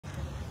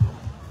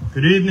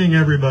Good evening,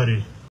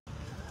 everybody.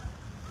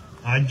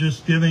 I'm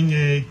just giving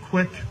a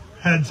quick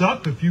heads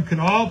up. If you can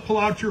all pull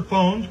out your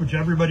phones, which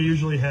everybody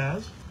usually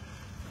has,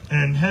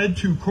 and head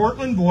to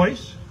Cortland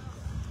Voice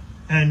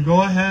and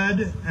go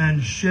ahead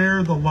and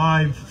share the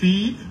live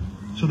feed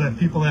so that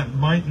people that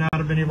might not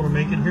have been able to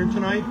make it here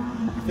tonight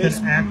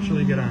can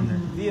actually get on there.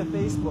 Via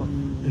Facebook.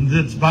 And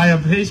it's via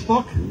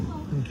Facebook.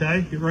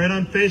 Okay, get right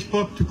on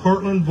Facebook to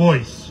Cortland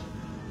Voice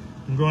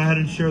and go ahead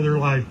and share their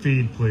live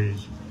feed,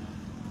 please.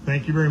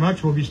 Thank you very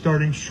much. We'll be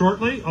starting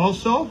shortly.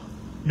 Also,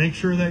 make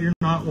sure that you're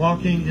not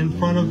walking in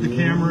front of the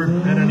camera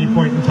at any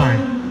point in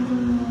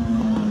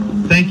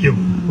time. Thank you.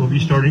 We'll be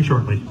starting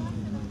shortly.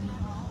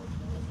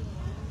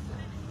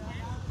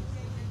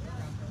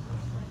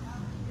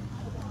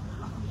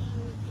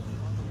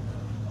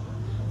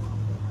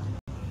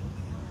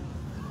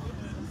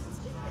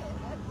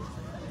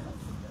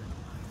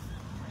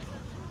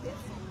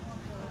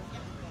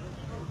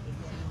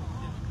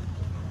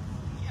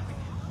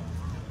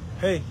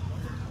 Hey,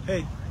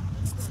 hey.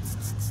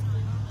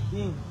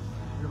 Dean,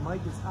 your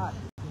mic is hot.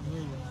 I can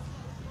hear you.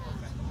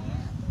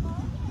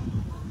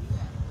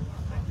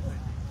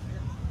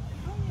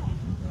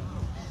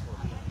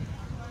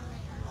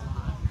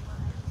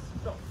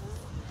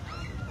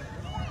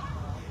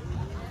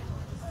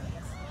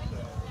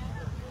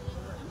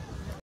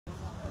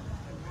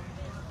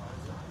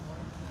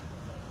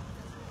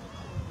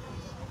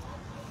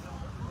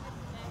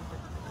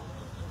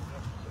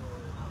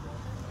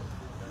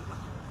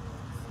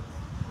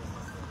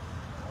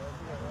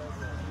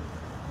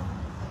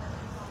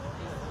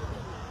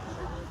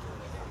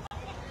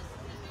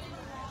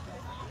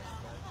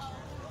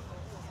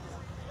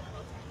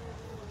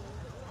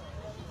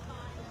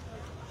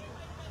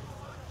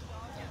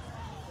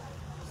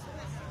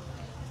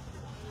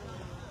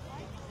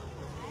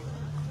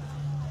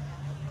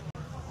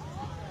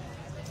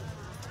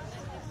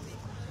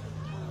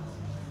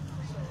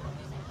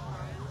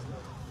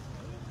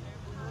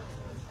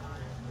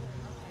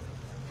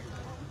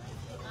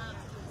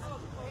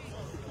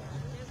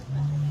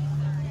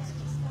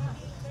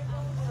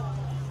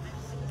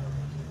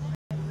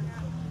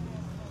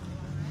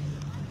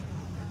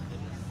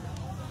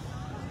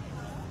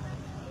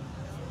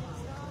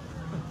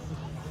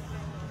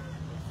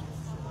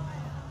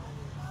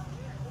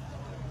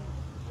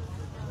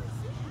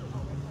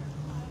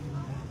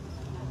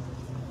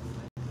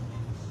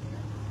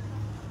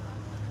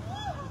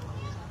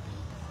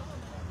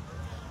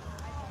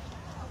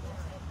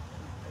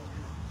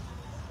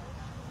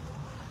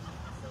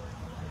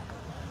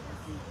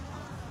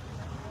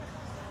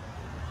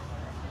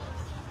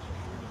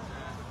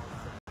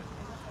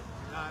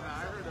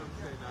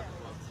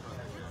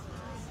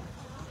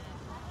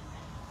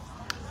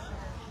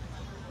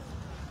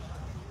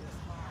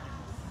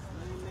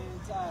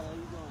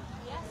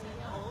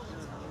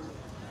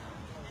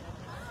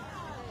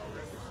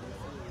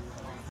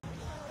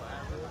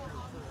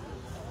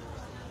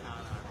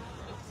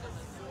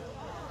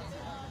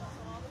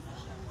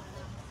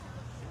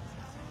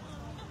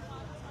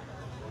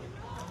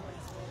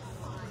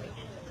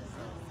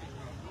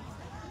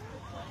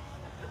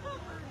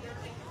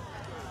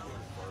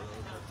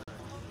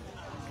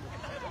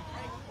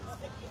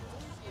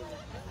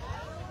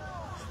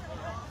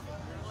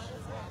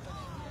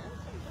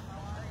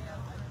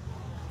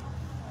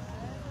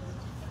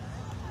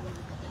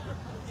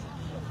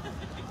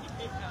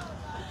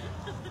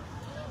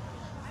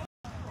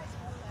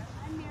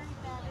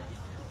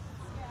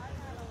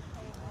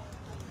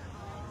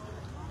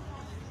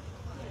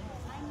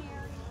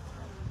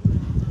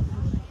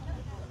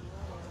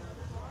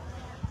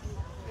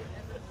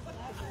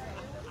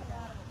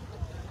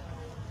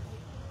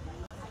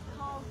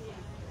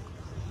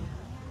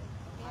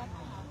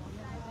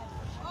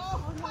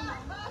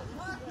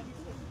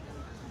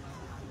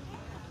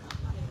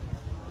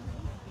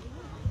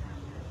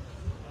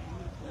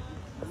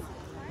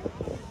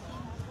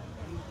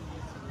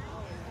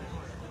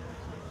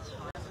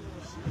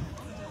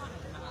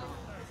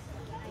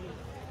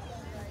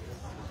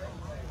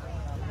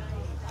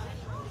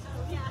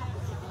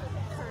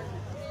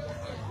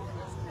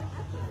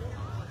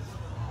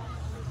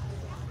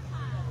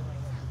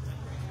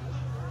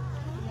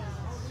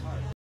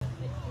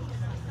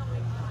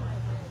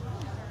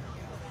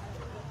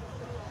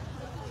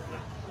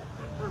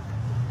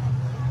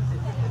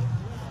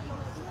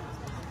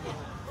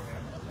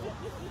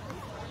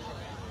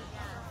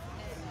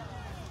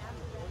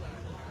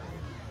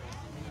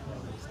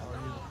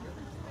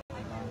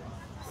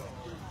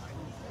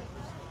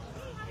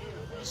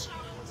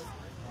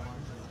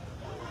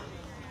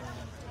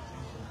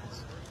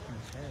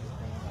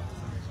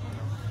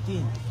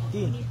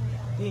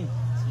 Dean,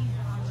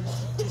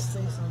 just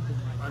say something.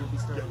 I'm gonna be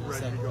starting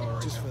ready to go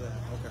right just now. For that,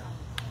 okay.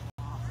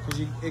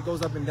 Because it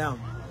goes up and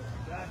down.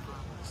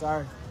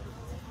 Sorry.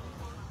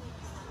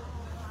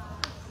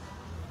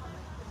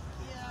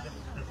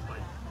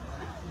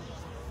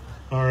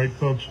 All right,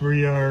 folks,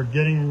 we are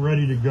getting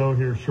ready to go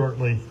here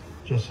shortly.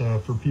 Just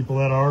for people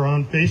that are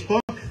on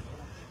Facebook,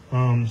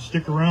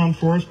 Stick around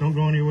for us. Don't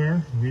go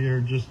anywhere. We are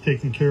just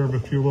taking care of a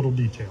few little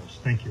details.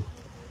 Thank you.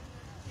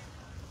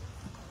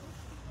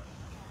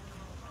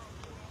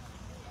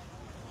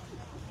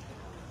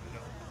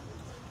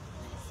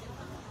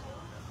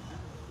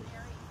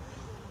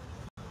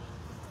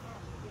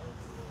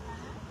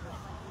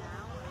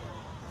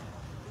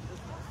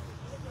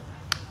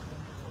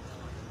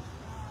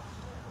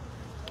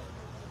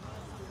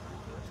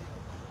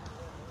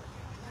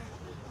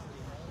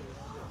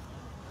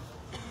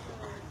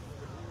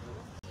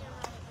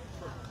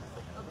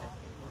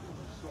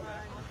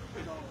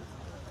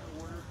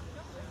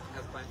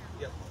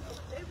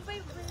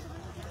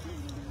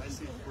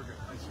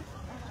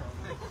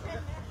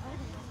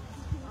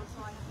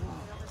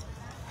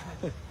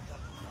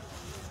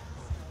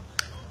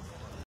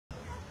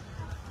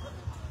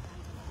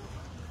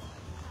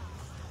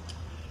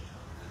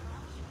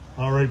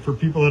 All right, for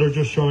people that are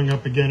just showing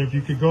up again, if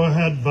you could go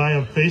ahead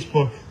via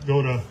Facebook,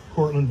 go to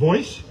Cortland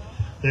Voice.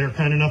 They are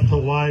kind enough to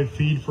live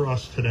feed for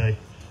us today.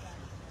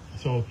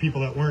 So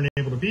people that weren't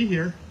able to be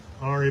here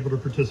are able to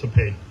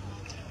participate.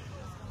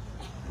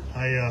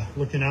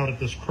 Looking out at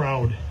this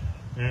crowd,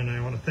 and I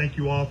want to thank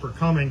you all for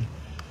coming.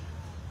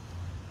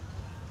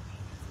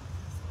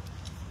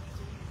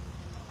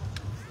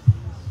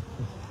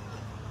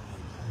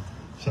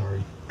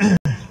 Sorry.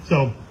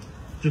 So,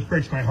 just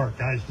breaks my heart,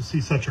 guys, to see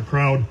such a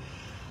crowd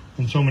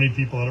and so many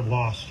people that have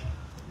lost.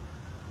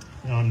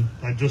 I'm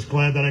just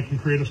glad that I can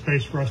create a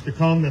space for us to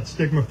come that's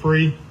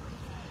stigma-free,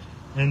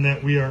 and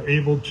that we are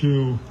able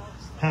to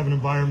have an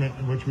environment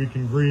in which we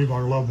can grieve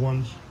our loved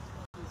ones.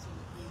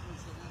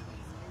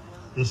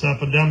 This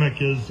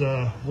epidemic is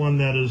one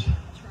that is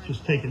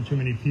just taking too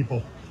many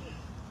people.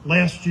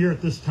 Last year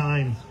at this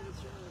time,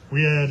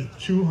 we had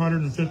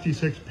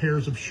 256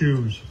 pairs of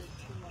shoes.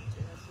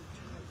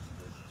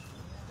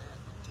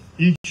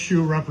 Each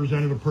shoe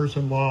represented a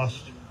person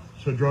lost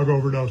to a drug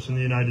overdose in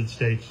the United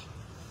States.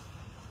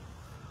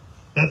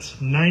 That's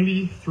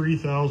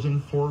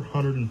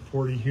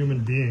 93,440 human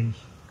beings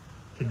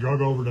to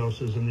drug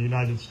overdoses in the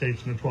United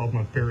States in a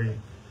 12-month period.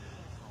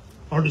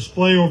 Our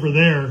display over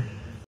there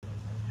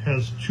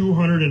has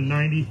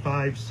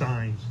 295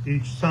 signs.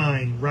 Each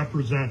sign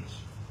represents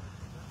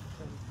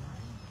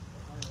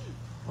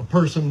a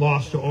person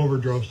lost to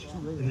overdose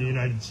in the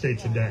United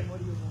States a day.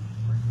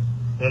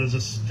 That is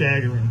a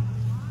staggering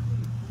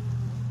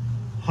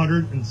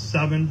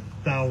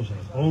 107,000.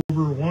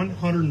 Over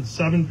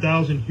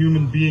 107,000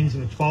 human beings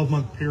in a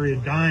 12-month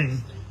period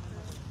dying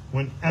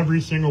when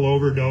every single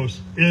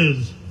overdose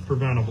is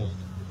preventable.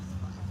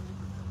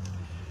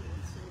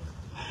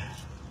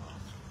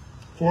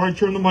 Before I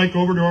turn the mic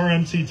over to our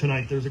MC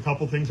tonight, there's a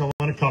couple things I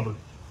want to cover.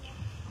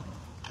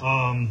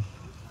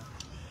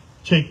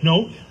 Take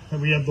note that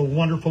we have the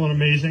wonderful and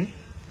amazing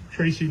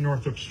Tracy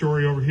Northup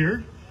Story over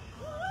here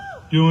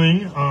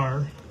doing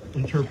our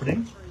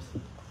interpreting.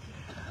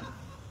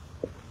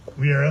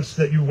 We ask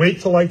that you wait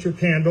to light your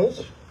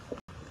candles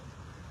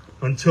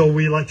until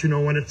we let you know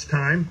when it's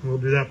time. We'll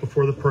do that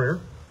before the prayer.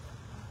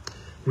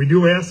 We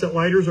do ask that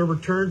lighters are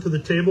returned to the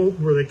table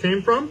where they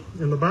came from,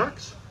 in the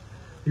box.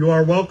 You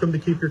are welcome to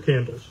keep your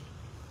candles.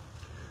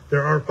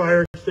 There are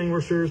fire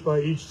extinguishers by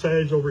each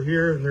side over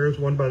here, and there is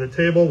one by the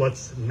table.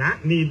 Let's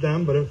not need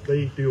them, but if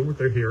they do,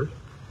 they're here.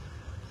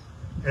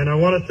 And I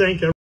want to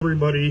thank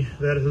everybody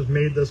that has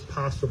made this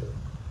possible.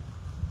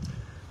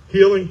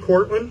 Healing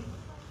Cortland,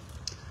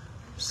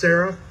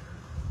 Sarah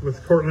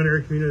with Cortland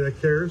Area Community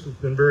That Cares has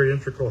been very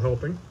integral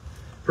helping.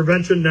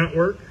 Prevention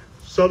Network,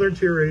 Southern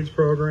Tier AIDS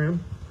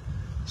Program,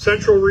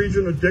 Central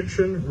Region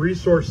Addiction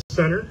Resource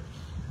Center,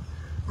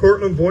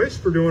 Cortland Voice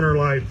for doing our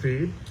live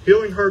feed,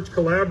 Healing Hearts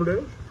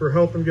Collaborative for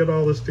helping get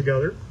all this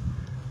together,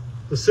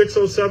 the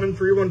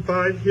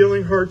 607-315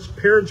 Healing Hearts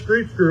Parents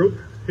Grief Group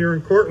here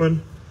in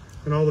Cortland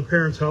and all the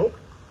parents' help,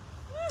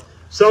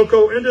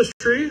 Selco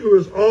Industry, who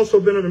has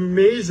also been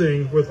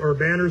amazing with our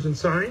banners and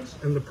signs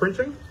and the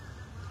printing,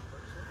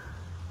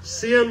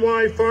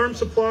 CNY Farm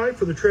Supply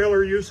for the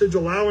trailer usage,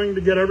 allowing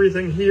to get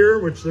everything here,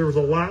 which there was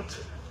a lot.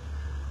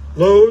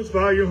 Lowe's,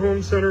 Value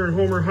Home Center, and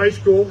Homer High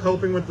School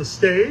helping with the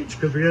stage,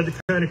 because we had to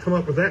kind of come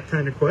up with that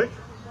kind of quick.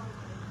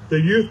 The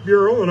Youth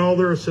Bureau and all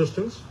their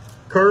assistants.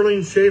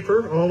 Carlene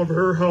Schaefer, all of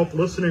her help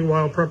listening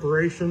while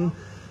preparation,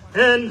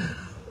 and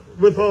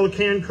with all the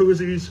can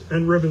koozies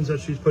and ribbons that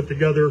she's put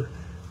together.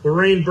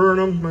 Lorraine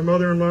Burnham, my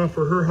mother-in-law,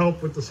 for her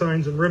help with the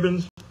signs and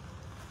ribbons.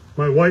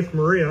 My wife,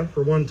 Maria,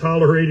 for one,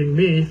 tolerating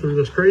me through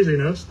this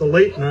craziness. The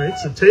late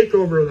nights, the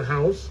takeover of the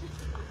house,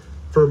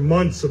 for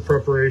months of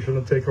preparation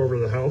to take over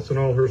the house, and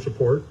all her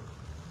support.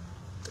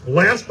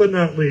 Last but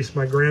not least,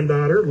 my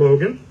granddaughter,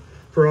 Logan,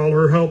 for all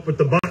her help with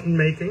the button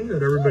making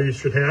that everybody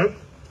should have.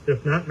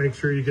 If not, make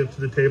sure you get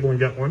to the table and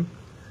get one.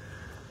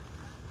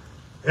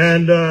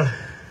 And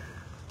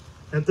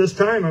at this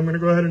time, I'm going to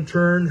go ahead and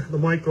turn the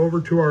mic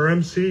over to our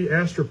MC,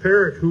 Astor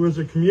Parrott, who is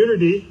a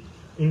community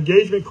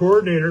engagement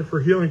coordinator for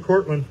Healing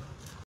Cortland.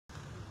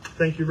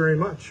 Thank you very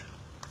much.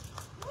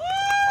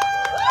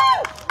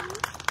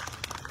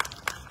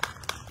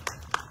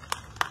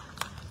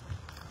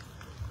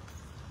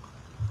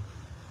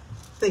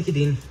 Thank you,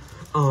 Dean.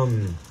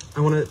 I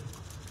want to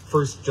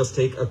first just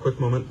take a quick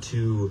moment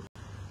to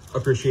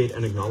appreciate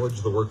and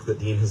acknowledge the work that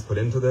Dean has put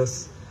into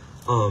this,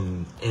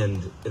 and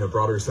in a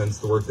broader sense,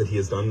 the work that he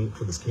has done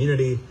for this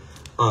community.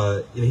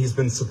 He's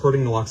been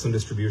supporting naloxone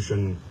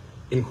distribution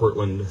in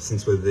Cortland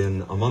since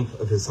within a month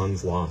of his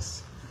son's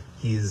loss.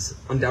 He's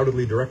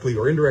undoubtedly directly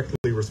or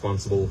indirectly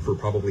responsible for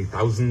probably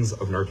thousands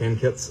of Narcan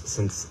kits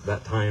since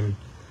that time.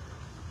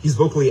 He's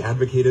vocally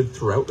advocated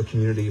throughout the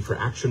community for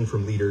action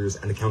from leaders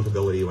and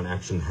accountability when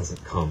action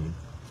hasn't come.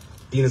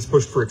 Dean has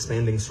pushed for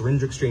expanding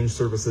syringe exchange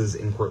services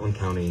in Cortland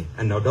County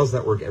and now does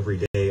that work every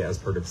day as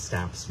part of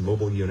staff's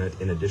mobile unit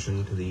in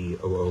addition to the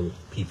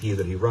OOPP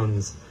that he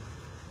runs.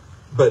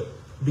 But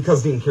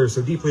because Dean cares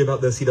so deeply about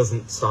this, he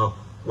doesn't stop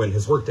when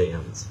his workday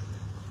ends.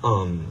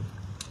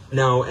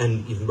 Now,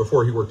 and even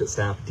before he worked at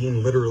staff,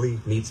 Dean literally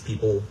meets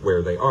people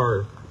where they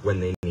are when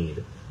they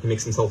need. He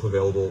makes himself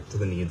available to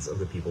the needs of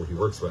the people he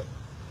works with.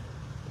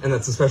 And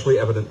that's especially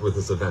evident with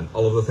this event.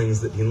 All of the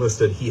things that Dean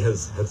listed, he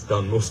has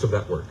done most of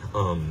that work.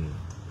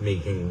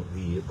 Making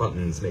the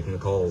buttons, making the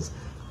calls,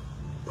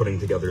 putting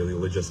together the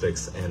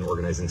logistics, and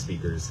organizing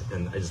speakers.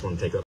 And I just want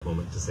to take a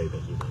moment to say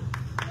thank you.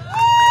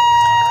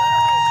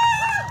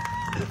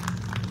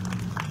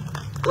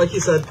 Like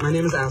he said, my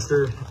name is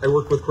Aster. I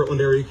work with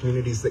Cortland area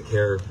communities that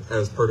care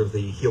as part of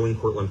the Healing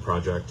Cortland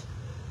project.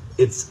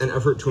 It's an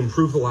effort to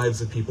improve the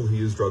lives of people who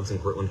use drugs in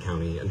Cortland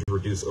County and to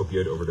reduce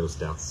opioid overdose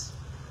deaths.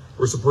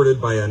 We're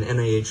supported by an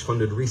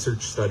NIH-funded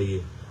research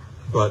study,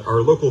 but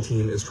our local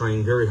team is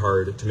trying very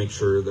hard to make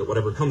sure that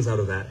whatever comes out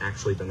of that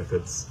actually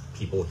benefits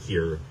people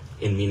here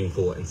in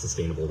meaningful and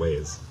sustainable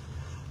ways.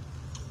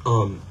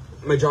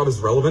 My job is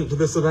relevant to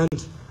this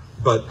event,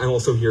 but I'm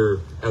also here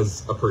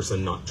as a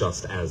person, not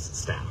just as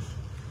staff.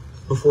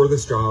 Before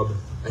this job,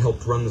 I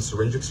helped run the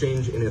syringe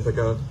exchange in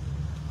Ithaca,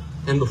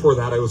 and before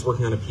that I was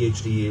working on a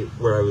PhD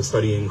where I was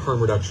studying harm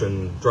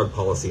reduction, drug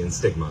policy, and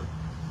stigma.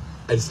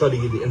 I've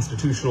studied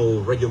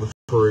institutional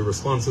regulatory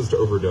responses to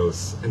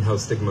overdose and how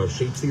stigma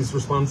shapes these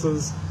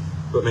responses,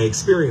 but my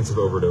experience of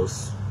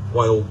overdose,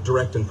 while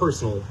direct and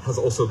personal, has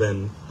also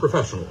been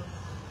professional.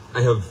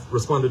 I have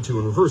responded to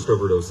and reversed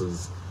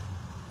overdoses,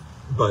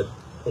 but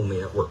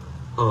only at work.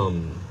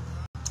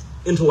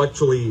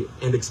 Intellectually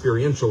and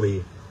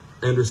experientially,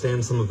 I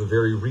understand some of the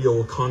very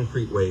real,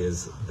 concrete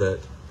ways that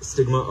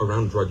stigma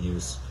around drug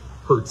use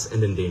hurts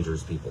and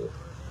endangers people.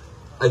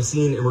 I've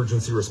seen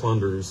emergency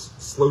responders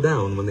slow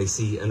down when they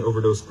see an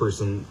overdosed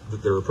person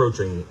that they're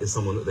approaching is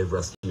someone that they've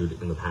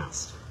rescued in the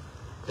past.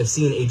 I've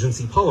seen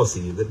agency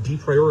policy that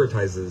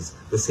deprioritizes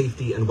the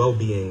safety and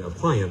well-being of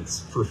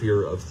clients for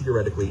fear of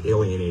theoretically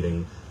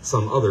alienating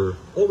some other,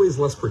 always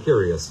less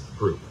precarious,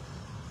 group.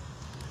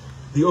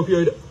 The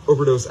opioid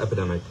overdose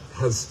epidemic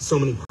has so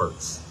many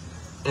parts,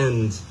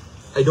 and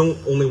I don't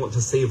only want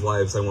to save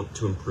lives, I want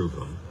to improve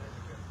them.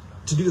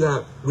 To do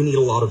that, we need a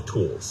lot of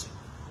tools.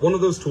 One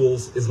of those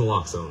tools is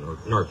naloxone, or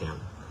Narcan.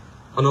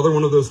 Another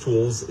one of those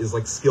tools is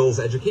like skills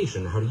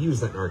education, how to use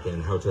that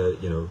Narcan, how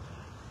to,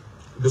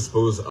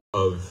 dispose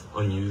of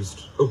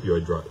unused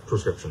opioid drug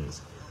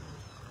prescriptions.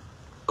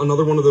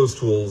 Another one of those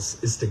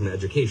tools is stigma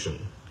education.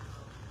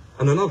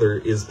 And another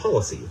is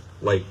policy,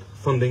 like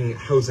funding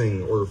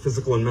housing or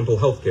physical and mental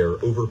health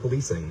care over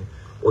policing,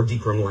 or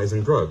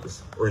decriminalizing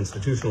drugs, or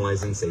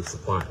institutionalizing safe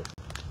supply.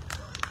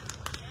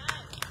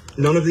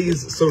 None of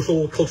these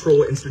social,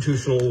 cultural,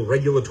 institutional,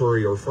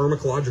 regulatory, or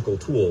pharmacological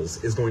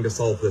tools is going to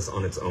solve this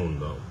on its own,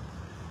 though.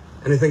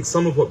 And I think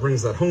some of what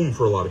brings that home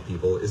for a lot of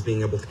people is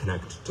being able to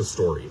connect to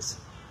stories.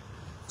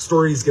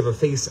 Stories give a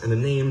face and a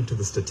name to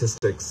the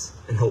statistics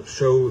and help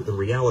show the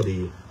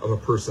reality of a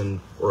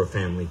person or a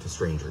family to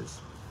strangers.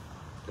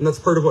 And that's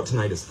part of what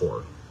tonight is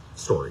for,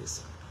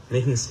 stories.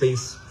 Making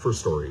space for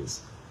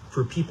stories,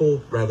 for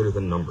people rather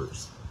than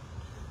numbers.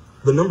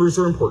 The numbers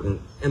are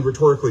important and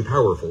rhetorically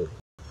powerful.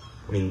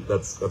 I mean,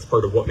 that's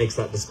part of what makes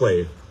that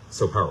display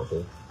so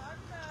powerful.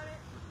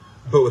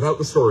 But without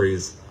the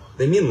stories,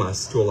 they mean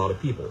less to a lot of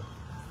people.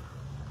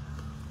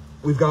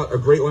 We've got a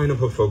great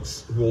lineup of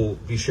folks who will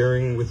be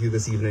sharing with you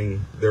this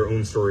evening their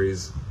own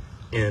stories,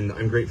 and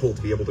I'm grateful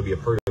to be able to be a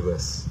part of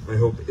this. My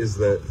hope is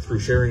that through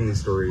sharing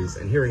these stories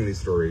and hearing these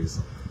stories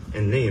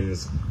and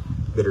names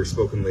that are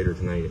spoken later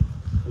tonight,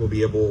 we'll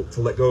be able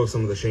to let go of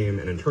some of the shame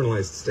and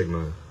internalized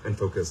stigma and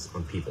focus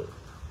on people.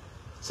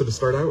 So to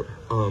start out,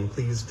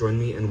 please join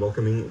me in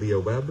welcoming Leah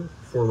Webb,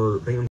 former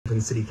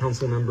Binghamton City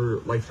Council member,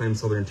 lifetime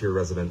Southern Tier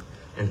resident,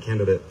 and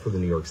candidate for the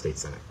New York State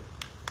Senate.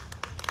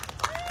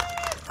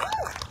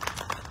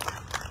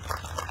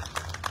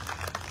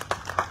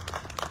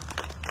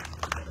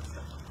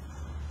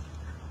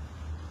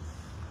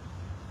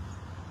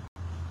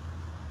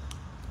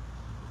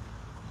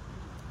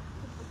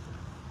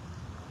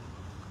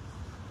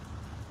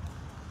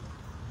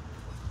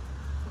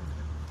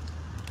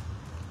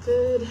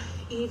 Good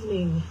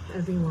evening,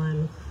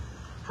 everyone.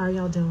 How are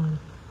y'all doing?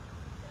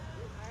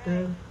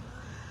 Good.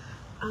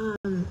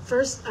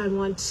 First, I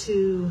want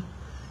to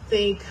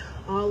thank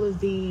all of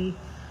the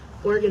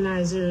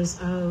organizers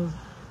of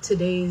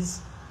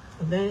today's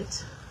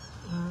event.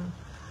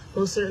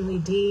 Most certainly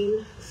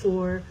Dean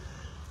for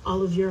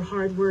all of your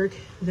hard work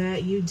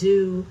that you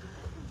do,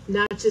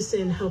 not just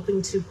in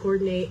helping to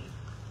coordinate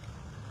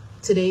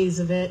today's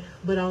event,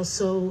 but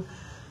also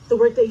the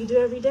work that you do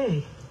every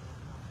day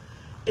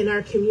in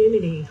our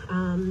community.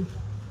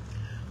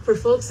 For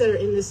folks that are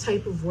in this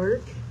type of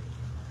work,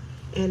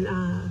 and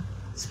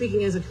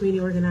speaking as a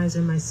community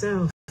organizer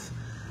myself,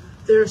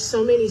 there are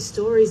so many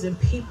stories and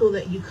people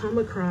that you come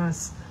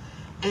across,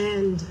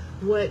 and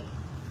what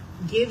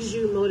gives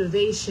you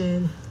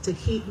motivation to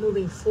keep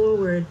moving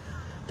forward,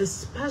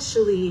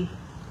 especially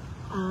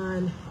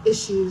on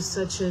issues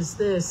such as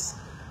this,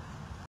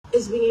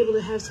 is being able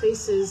to have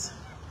spaces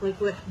like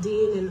what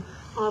Dean and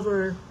all of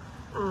our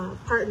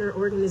partner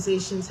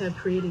organizations have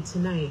created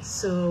tonight.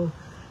 So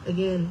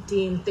again,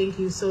 Dean, thank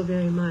you so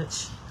very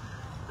much.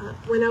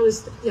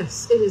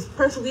 Yes, it is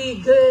perfectly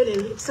good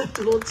and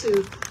acceptable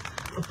to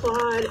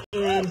applaud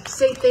and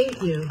say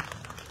thank you.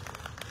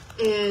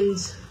 And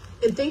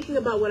in thinking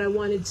about what I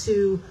wanted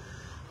to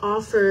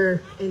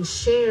offer and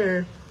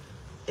share,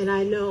 and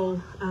I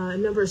know a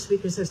number of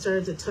speakers have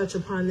started to touch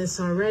upon this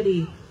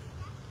already,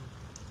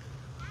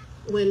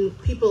 when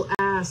people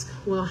ask,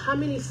 well, how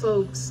many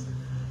folks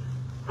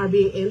are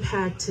being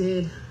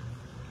impacted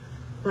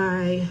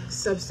by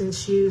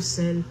substance use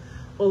and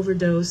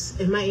overdose?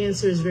 And my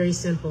answer is very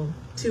simple: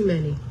 too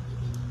many.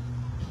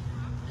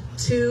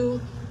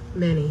 Too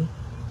many.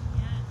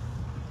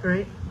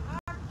 Right?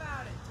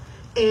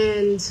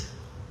 And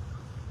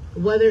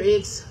whether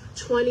it's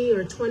 20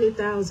 or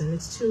 20,000,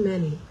 it's too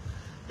many.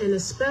 And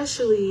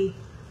especially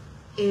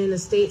in a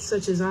state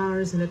such as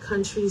ours, in a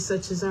country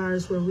such as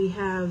ours, where we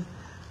have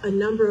a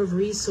number of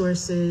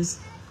resources,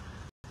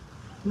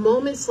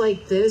 moments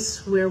like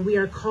this where we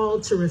are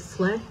called to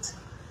reflect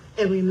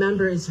and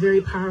remember is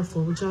very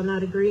powerful. Would y'all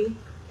not agree?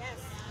 Yes.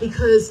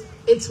 Because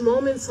it's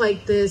moments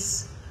like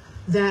this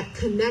that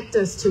connect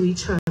us to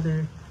each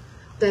other,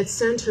 that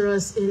center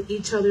us in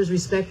each other's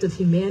respective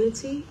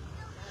humanity.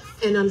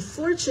 And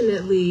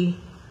unfortunately,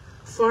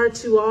 far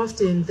too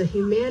often, the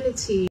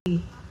humanity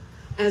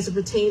as it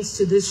pertains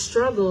to this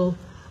struggle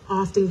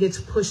often gets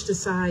pushed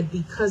aside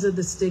because of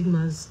the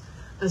stigmas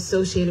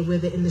associated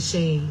with it and the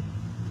shame.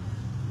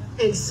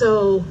 And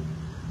so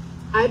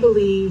I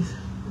believe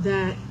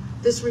that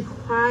this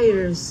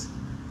requires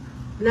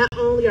not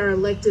only our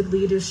elected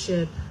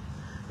leadership,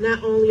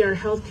 not only our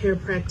healthcare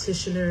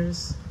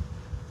practitioners,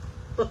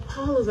 but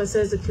all of us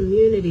as a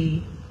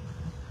community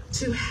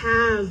to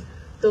have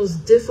those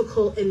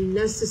difficult and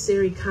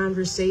necessary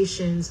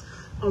conversations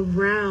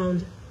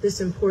around this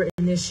important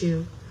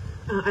issue.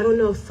 I don't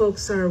know if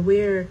folks are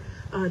aware,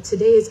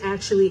 today is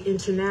actually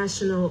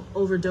International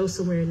Overdose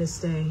Awareness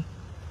Day.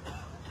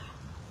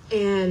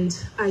 And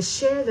I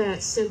share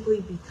that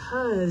simply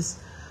because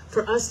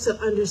for us to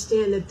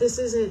understand that this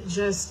isn't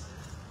just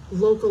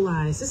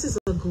localized, this is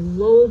a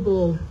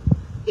global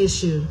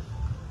issue,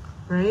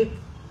 right?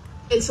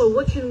 And so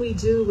what can we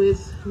do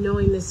with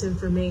knowing this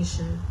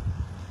information?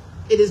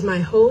 It is my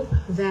hope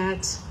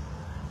that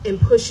in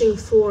pushing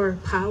for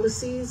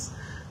policies,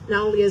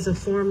 not only as a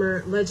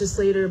former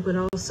legislator, but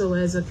also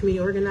as a community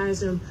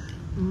organizer,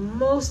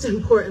 most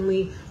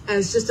importantly,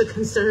 as just a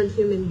concerned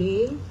human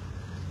being,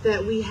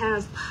 that we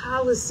have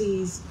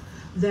policies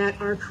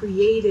that are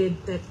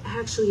created that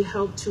actually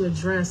help to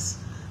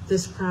address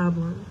this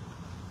problem,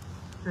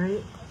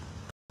 right?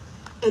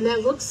 And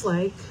that looks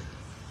like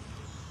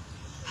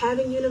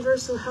having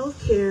universal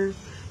health care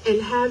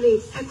and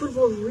having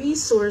equitable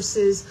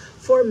resources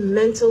for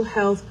mental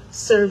health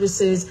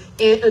services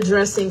and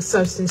addressing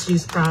substance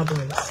use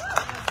problems.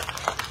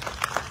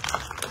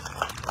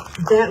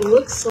 That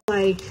looks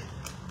like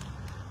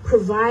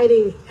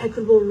providing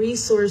equitable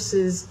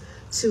resources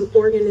to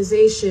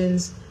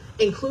organizations,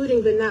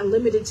 including but not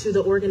limited to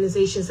the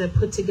organizations that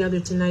put together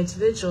tonight's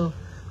vigil,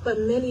 but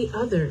many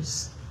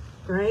others,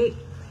 right?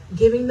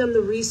 Giving them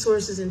the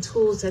resources and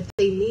tools that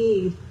they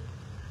need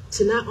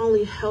to not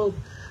only help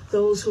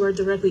those who are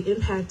directly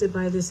impacted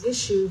by this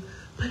issue,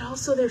 but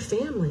also their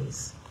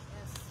families,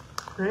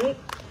 right?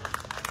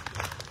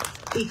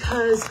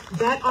 Because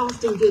that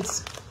often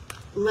gets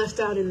left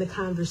out in the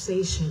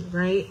conversation,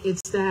 right?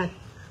 It's that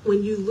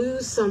when you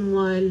lose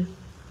someone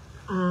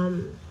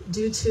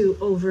due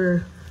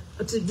to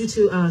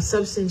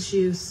substance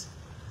use,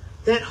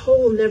 that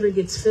hole never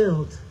gets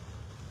filled.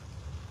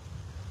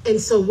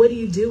 And so what do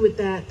you do with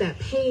that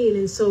pain?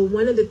 And so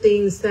one of the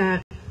things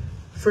that,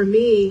 for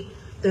me,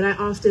 that I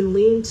often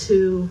lean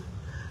to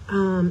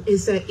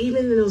is that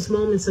even in those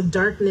moments of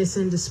darkness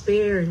and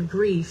despair and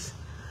grief,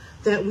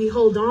 that we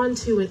hold on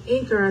to and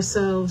anchor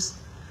ourselves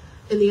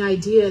in the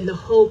idea and the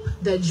hope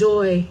that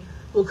joy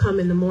will come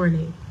in the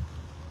morning.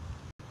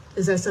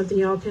 Is that something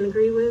y'all can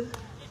agree with?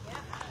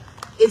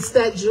 It's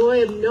that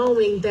joy of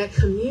knowing that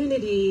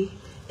community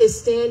is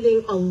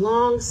standing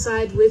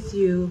alongside with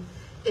you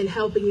and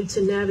helping you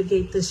to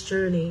navigate this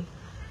journey.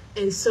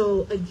 And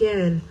so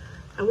again,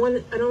 I don't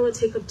want to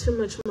take up too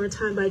much more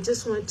time, but I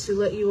just want to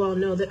let you all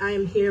know that I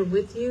am here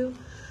with you,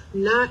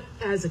 not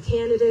as a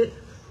candidate,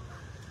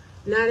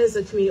 not as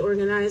a community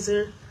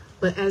organizer,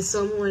 but as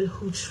someone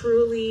who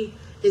truly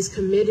is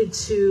committed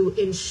to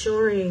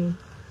ensuring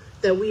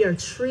that we are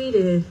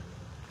treated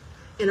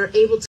and are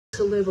able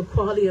to live a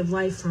quality of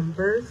life from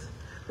birth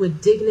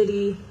with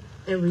dignity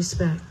and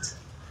respect.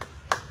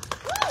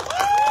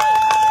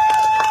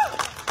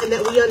 And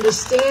that we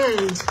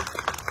understand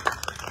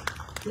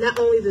not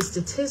only the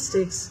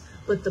statistics,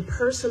 but the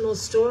personal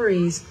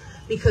stories,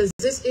 because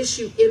this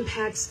issue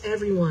impacts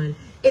everyone.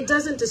 It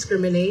doesn't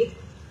discriminate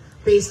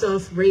based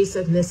off race,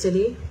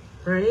 ethnicity,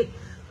 right?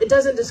 It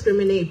doesn't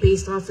discriminate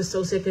based off of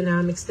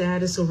socioeconomic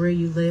status or where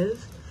you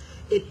live.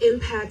 It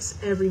impacts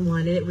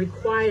everyone, and it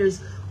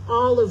requires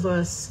all of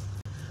us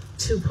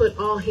to put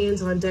all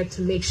hands on deck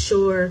to make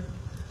sure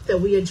that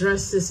we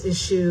address this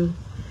issue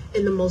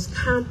in the most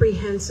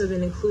comprehensive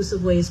and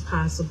inclusive ways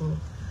possible.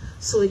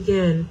 So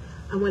again,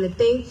 I want to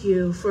thank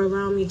you for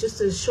allowing me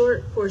just a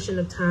short portion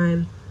of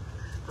time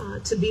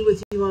to be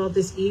with you all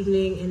this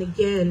evening. And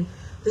again,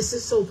 this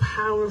is so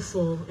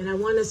powerful, and I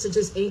want us to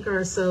just anchor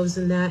ourselves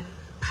in that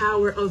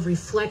power of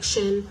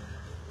reflection,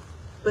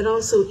 but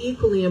also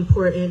equally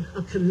important,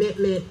 a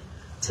commitment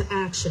to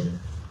action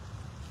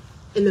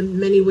in the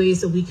many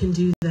ways that we can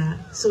do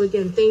that. So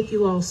again, thank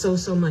you all so,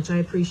 so much. I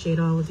appreciate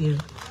all of you.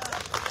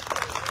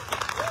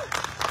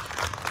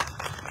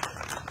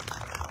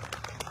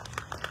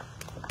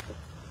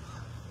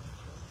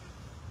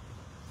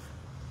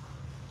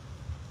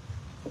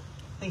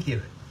 Thank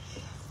you.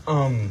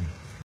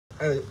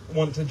 I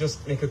want to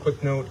just make a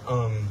quick note.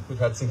 We've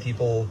had some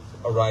people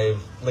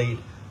arrive late.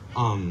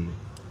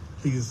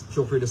 Please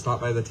feel free to stop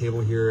by the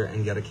table here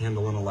and get a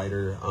candle and a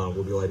lighter.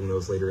 We'll be lighting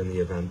those later in the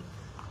event.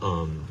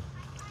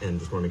 And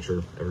just want to make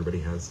sure everybody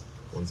has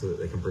one so that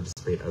they can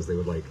participate as they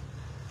would like.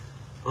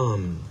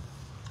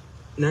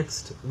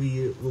 Next,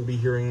 we will be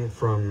hearing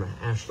from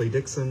Ashley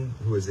Dixon,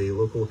 who is a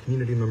local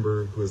community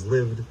member who has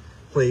lived,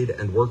 played,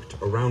 and worked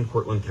around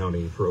Cortland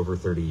County for over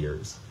 30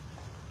 years.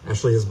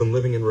 Ashley has been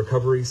living in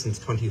recovery since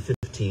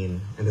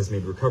 2015 and has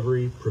made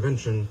recovery,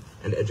 prevention,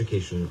 and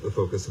education the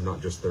focus of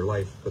not just their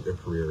life, but their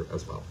career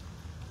as well.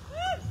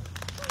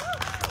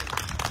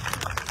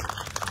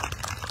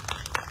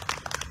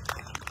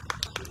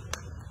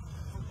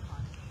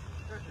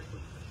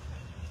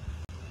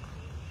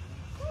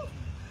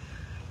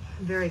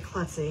 Very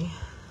klutzy,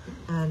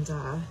 and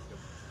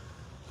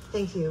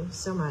thank you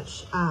so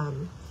much.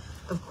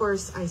 Of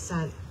course, I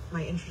sent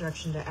my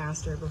introduction to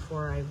Aster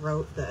before I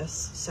wrote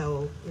this,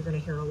 so you're going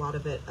to hear a lot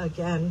of it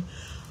again.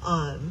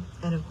 And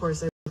of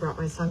course, I brought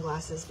my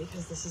sunglasses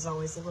because this is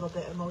always a little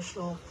bit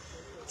emotional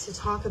to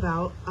talk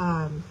about,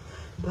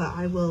 but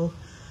I will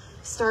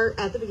start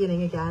at the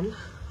beginning again.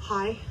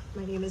 Hi,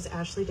 my name is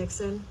Ashley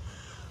Dixon.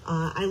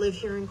 I live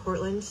here in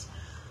Cortland.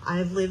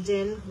 I've lived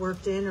in,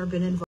 worked in, or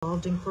been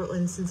involved in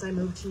Cortland since I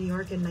moved to New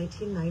York in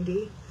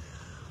 1990.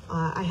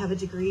 I have a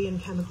degree in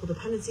chemical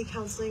dependency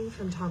counseling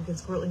from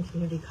Tompkins Cortland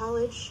Community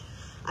College.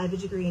 I have a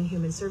degree in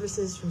human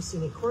services from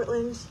SUNY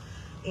Cortland,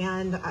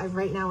 and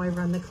right now I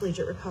run the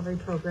collegiate recovery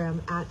program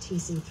at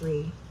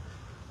TC3.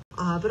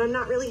 But I'm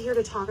not really here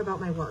to talk about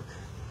my work,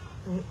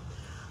 right?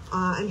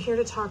 I'm here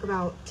to talk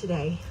about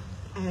today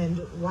and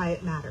why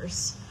it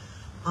matters.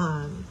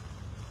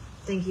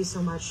 Thank you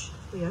so much,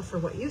 Leah, for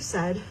what you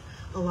said.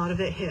 A lot of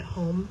it hit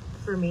home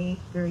for me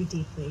very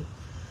deeply.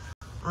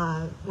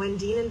 When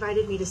Dean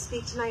invited me to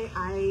speak tonight,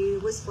 I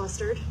was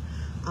flustered.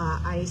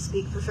 I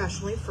speak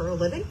professionally for a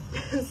living,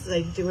 so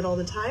I do it all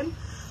the time,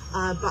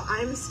 but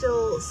I'm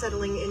still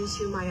settling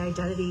into my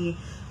identity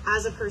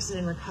as a person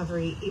in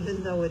recovery,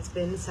 even though it's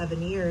been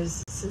 7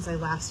 years since I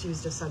last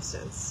used a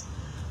substance.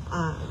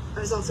 I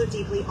was also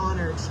deeply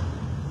honored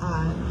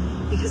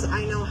because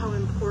I know how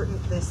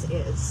important this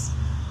is.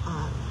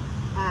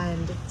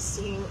 And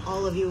seeing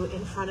all of you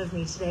in front of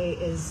me today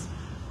is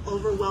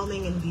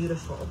overwhelming and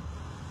beautiful.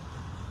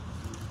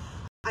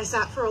 I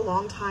sat for a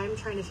long time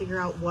trying to figure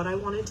out what I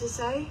wanted to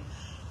say,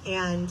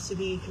 and to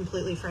be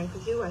completely frank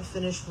with you, I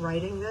finished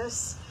writing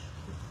this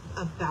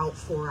about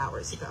 4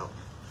 hours ago.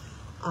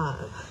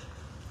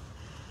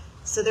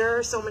 So there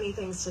are so many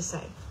things to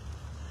say.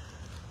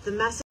 The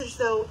message,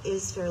 though,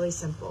 is fairly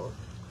simple: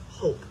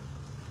 hope.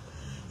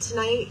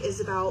 Tonight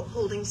is about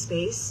holding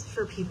space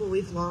for people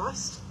we've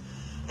lost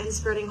and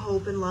spreading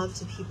hope and love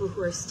to people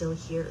who are still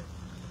here.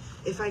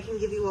 If I can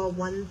give you all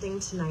one thing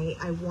tonight,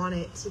 I want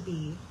it to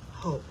be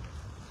hope.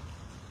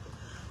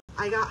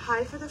 I got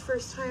high for the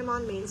first time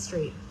on Main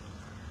Street,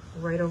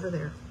 right over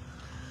there.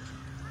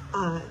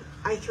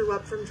 I threw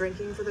up from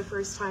drinking for the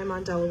first time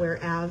on Delaware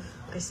Ave.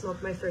 I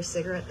smoked my first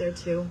cigarette there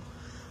too.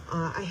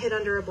 I hid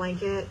under a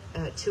blanket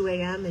at 2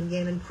 a.m. in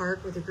Yeaman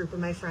Park with a group of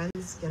my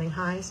friends, getting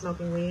high,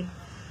 smoking weed.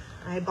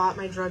 I bought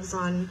my drugs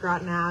on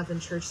Groton Ave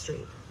and Church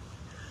Street.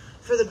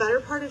 For the better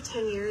part of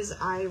 10 years,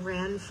 I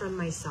ran from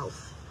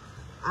myself.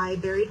 I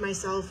buried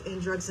myself in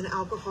drugs and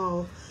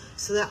alcohol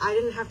so that I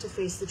didn't have to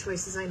face the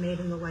choices I made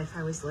in the life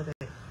I was living.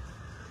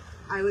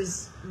 I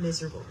was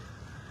miserable.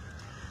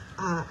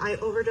 I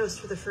overdosed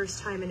for the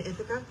first time in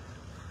Ithaca,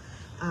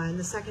 and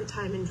the second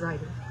time in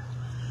Dryden.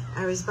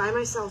 I was by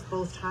myself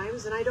both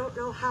times, and I don't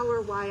know how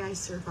or why I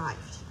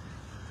survived.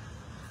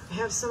 I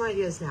have some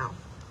ideas now,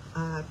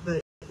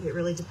 but it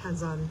really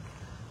depends on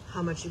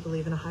how much you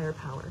believe in a higher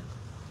power.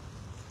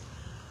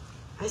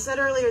 I said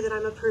earlier that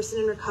I'm a person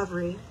in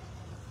recovery.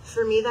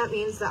 For me, that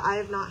means that I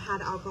have not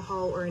had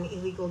alcohol or an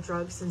illegal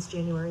drug since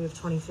January of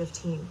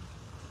 2015.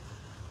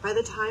 By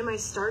the time I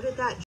started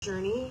that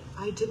journey,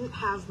 I didn't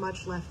have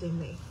much left in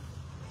me.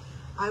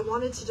 I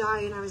wanted to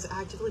die, and I was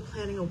actively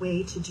planning a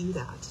way to do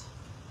that.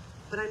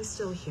 But I'm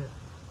still here.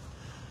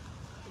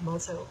 I'm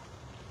also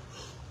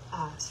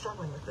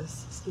struggling with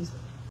this. Excuse me.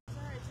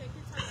 Sorry, take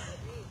your time.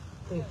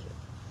 Thank you.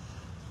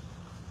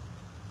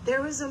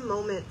 There was a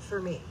moment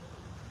for me.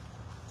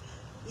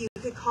 You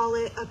could call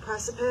it a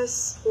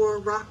precipice or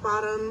rock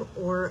bottom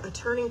or a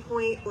turning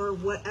point or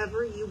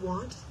whatever you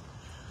want.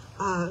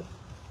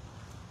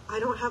 I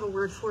don't have a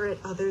word for it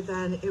other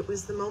than it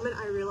was the moment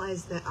I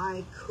realized that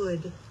I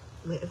could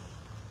live.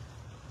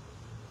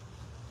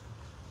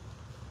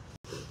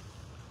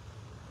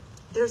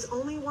 There's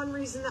only one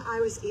reason that I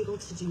was able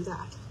to do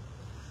that.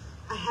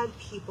 I had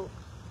people.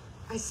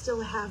 I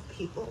still have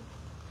people.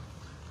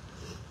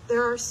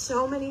 There are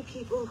so many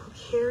people who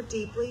care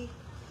deeply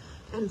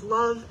and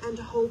love and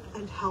hope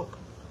and help.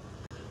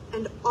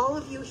 And all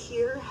of you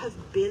here have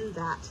been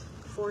that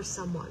for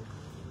someone.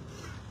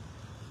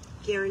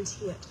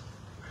 Guarantee it.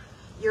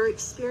 Your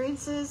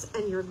experiences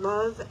and your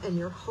love and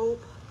your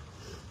hope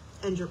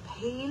and your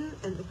pain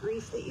and the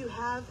grief that you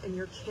have and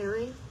your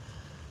caring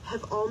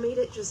have all made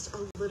it just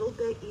a little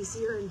bit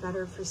easier and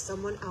better for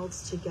someone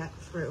else to get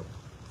through.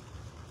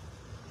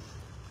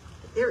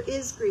 There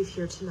is grief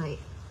here tonight,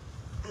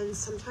 and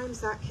sometimes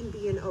that can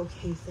be an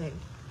okay thing.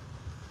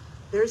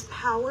 There's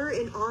power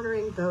in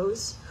honoring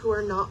those who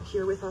are not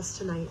here with us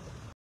tonight.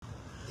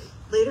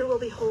 Later we'll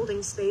be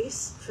holding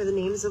space for the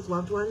names of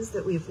loved ones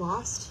that we've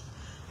lost.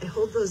 I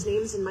hold those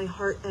names in my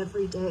heart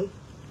every day,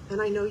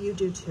 and I know you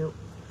do too.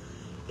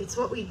 It's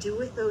what we do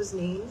with those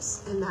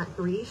names and that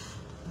grief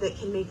that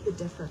can make the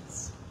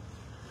difference.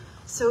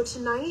 So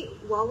tonight,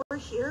 while we're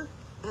here,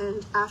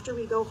 and after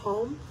we go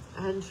home,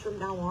 and from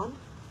now on,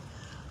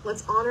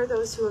 let's honor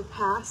those who have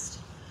passed,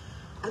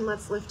 and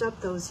let's lift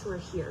up those who are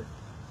here.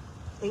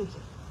 Thank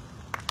you.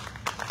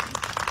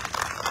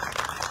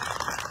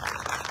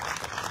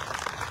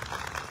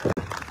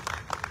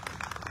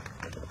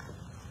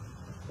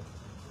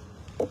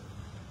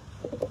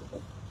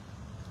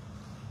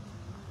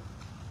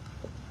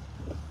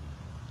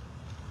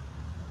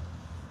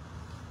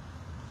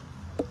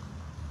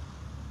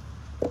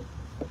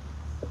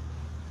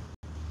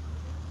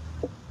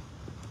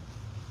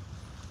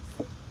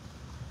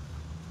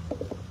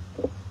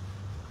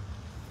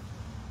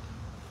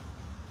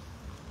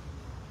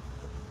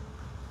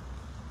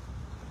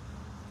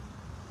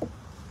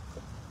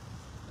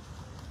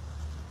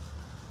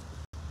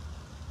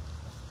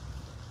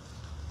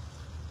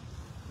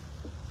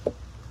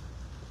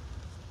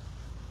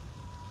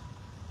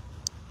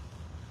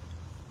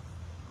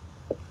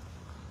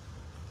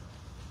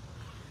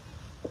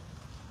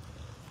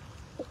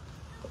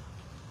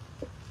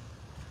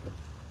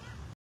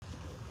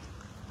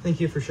 Thank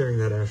you for sharing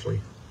that,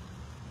 Ashley.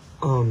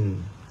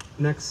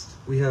 Next,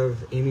 we have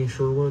Amy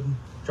Sherwood,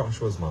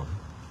 Joshua's mom.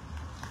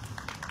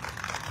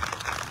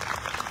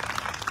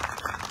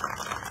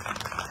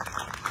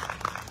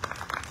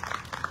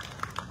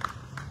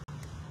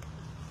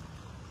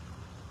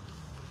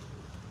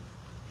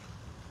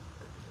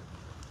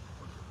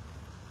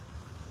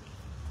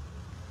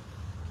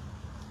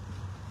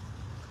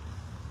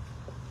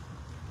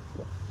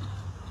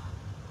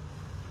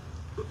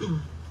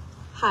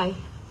 Hi,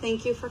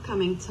 thank you for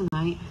coming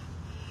tonight.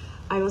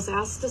 I was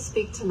asked to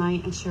speak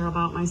tonight and share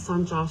about my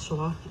son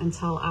Joshua and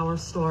tell our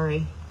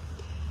story.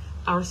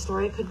 Our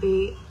story could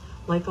be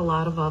like a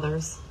lot of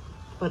others,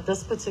 but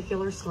this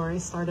particular story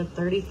started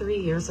 33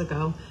 years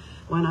ago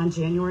when on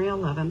January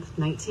 11th,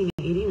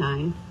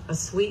 1989, a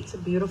sweet,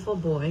 beautiful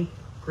boy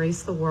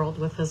graced the world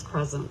with his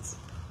presence.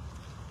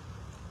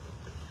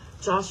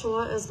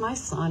 Joshua is my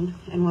son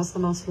and was the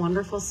most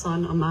wonderful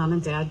son a mom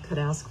and dad could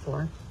ask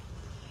for.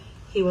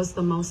 He was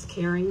the most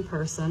caring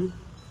person.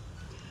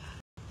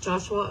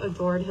 Joshua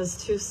adored his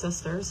two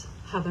sisters,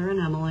 Heather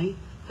and Emily,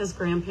 his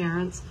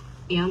grandparents,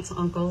 aunts,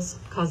 uncles,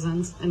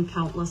 cousins, and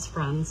countless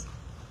friends.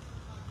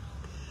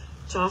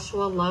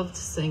 Joshua loved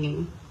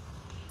singing.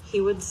 He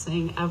would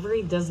sing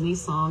every Disney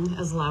song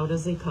as loud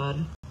as he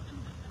could.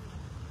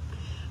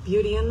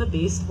 Beauty and the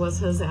Beast was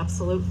his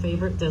absolute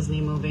favorite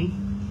Disney movie,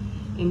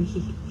 and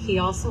he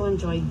also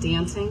enjoyed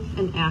dancing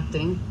and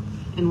acting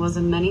and was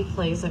in many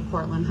plays at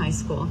Cortland High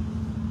School.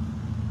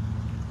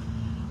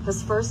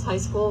 His first high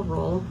school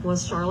role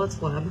was Charlotte's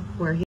Web,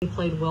 where he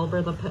played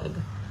Wilbur the Pig.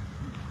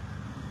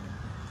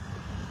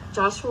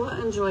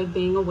 Joshua enjoyed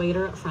being a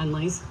waiter at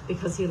Friendly's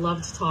because he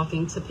loved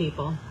talking to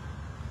people.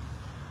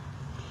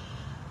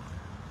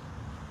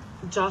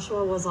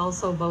 Joshua was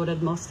also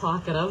voted most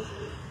talkative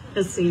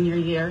his senior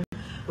year,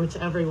 which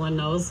everyone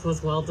knows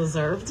was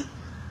well-deserved.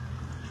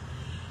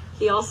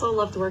 He also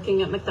loved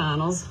working at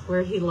McDonald's,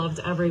 where he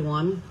loved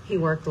everyone he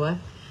worked with,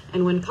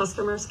 and when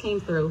customers came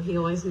through, he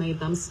always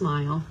made them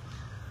smile.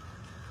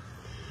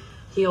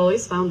 He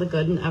always found the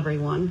good in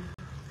everyone.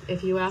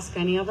 If you ask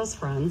any of his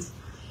friends,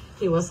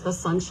 he was the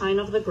sunshine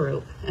of the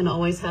group and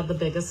always had the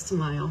biggest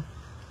smile.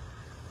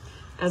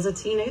 As a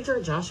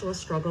teenager, Joshua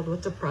struggled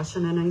with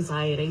depression and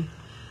anxiety,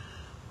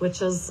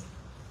 which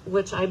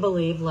I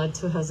believe led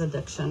to his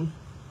addiction.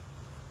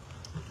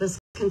 This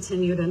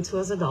continued into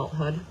his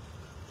adulthood.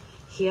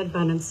 He had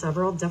been in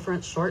several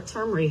different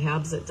short-term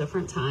rehabs at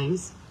different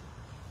times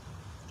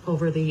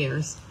over the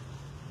years.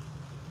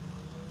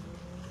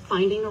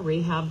 Finding a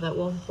rehab that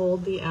will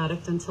hold the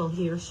addict until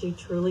he or she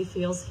truly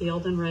feels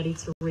healed and ready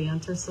to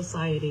re-enter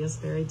society is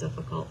very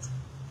difficult.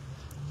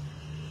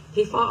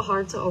 He fought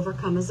hard to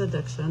overcome his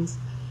addictions,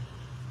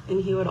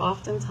 and he would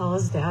often tell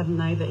his dad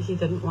and I that he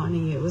didn't want to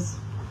use.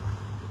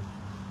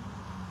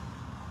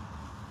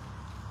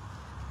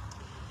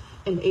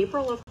 In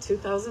April of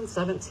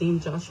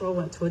 2017, Joshua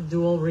went to a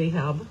dual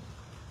rehab.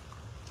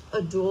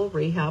 A dual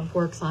rehab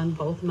works on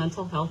both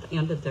mental health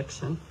and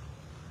addiction.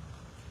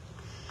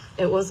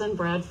 It was in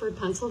Bradford,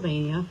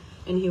 Pennsylvania,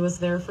 and he was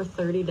there for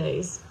 30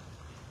 days.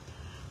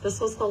 This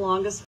was the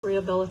longest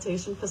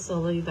rehabilitation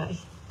facility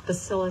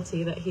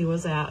that he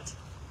was at.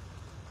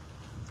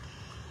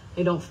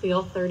 I don't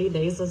feel 30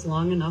 days is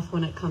long enough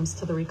when it comes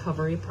to the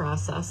recovery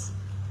process.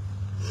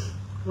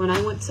 When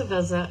I went to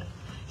visit,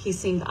 he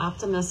seemed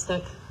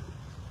optimistic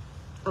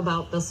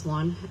about this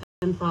one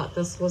and thought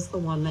this was the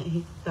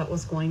one that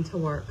was going to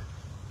work.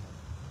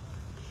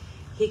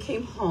 He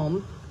came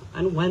home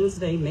on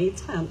Wednesday, May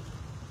 10th,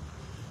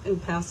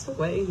 and passed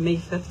away May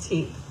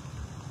 15th.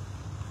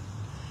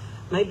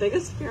 My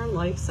biggest fear in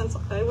life since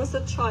I was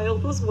a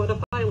child was, what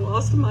if I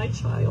lost my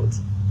child?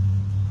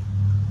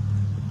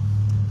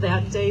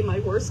 That day, my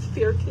worst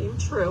fear came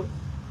true.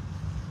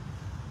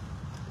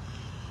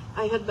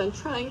 I had been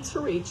trying to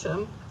reach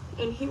him,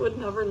 and he would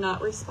never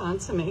not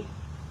respond to me.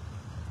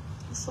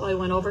 So I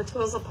went over to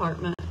his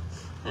apartment,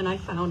 and I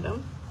found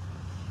him.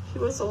 He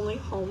was only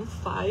home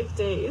 5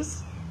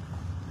 days.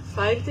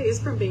 5 days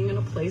from being in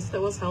a place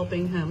that was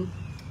helping him.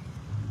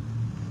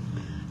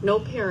 No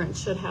parent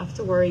should have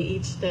to worry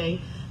each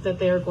day that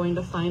they are going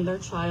to find their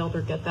child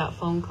or get that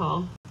phone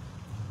call.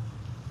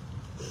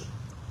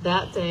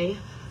 That day,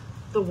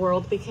 the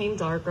world became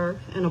darker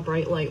and a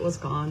bright light was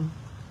gone.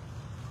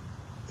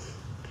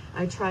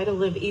 I try to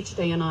live each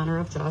day in honor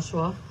of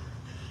Joshua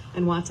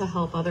and want to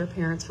help other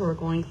parents who are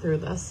going through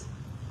this.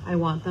 I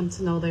want them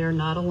to know they are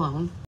not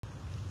alone.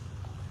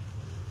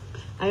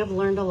 I have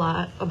learned a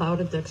lot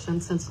about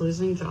addiction since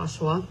losing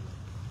Joshua.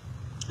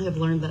 I have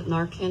learned that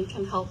Narcan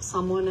can help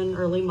someone in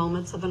early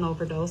moments of an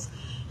overdose,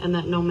 and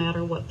that no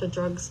matter what the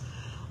drugs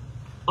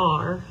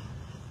are,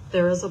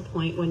 there is a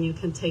point when you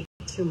can take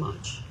too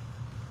much.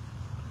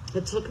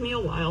 It took me a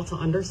while to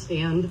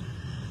understand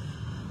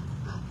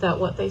that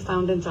what they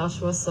found in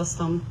Joshua's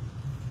system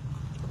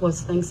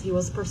was things he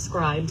was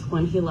prescribed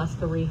when he left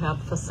the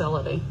rehab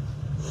facility.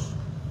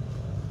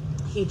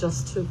 He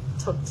just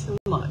took too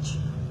much,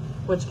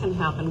 which can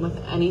happen with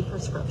any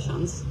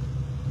prescriptions.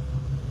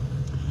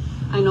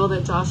 I know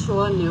that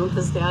Joshua knew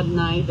his dad and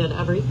I did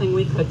everything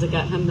we could to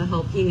get him the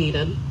help he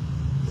needed.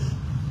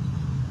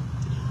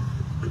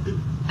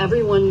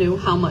 Everyone knew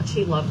how much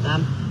he loved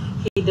them.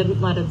 He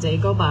didn't let a day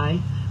go by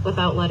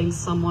without letting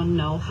someone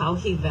know how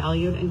he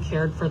valued and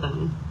cared for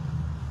them.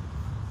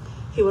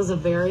 He was a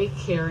very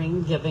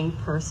caring, giving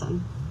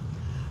person.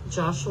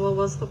 Joshua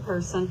was the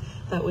person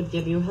that would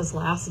give you his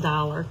last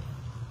dollar.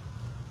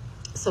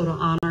 So to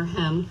honor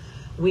him,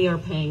 we are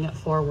paying it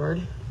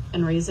forward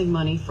and raising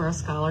money for a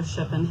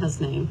scholarship in his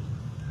name.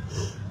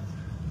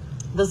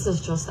 This is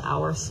just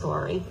our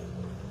story.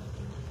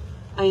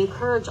 I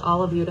encourage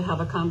all of you to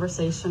have a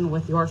conversation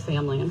with your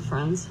family and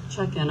friends.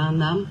 Check in on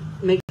them,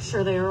 make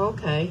sure they are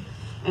okay,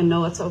 and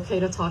know it's okay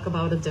to talk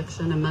about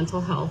addiction and mental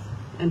health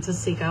and to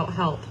seek out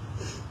help.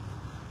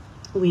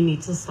 We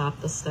need to stop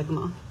the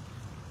stigma.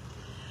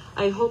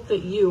 I hope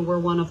that you were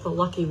one of the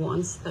lucky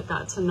ones that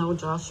got to know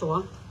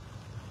Joshua.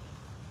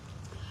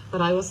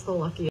 But I was the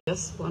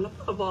luckiest one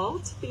of all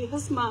to be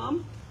his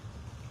mom.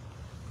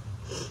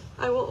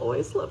 I will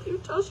always love you,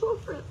 Joshua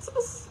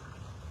Francis.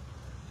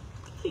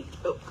 Thank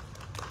you.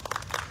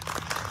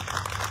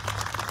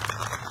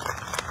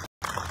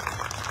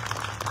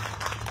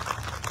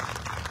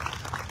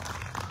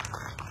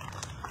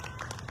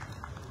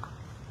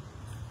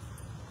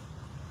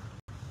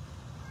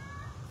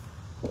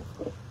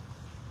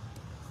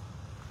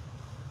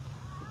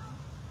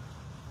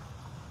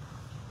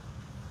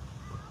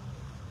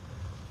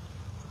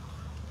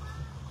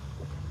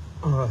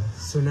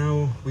 So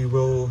now we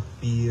will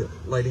be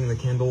lighting the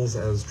candles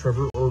as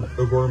Trevor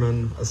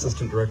O'Gorman,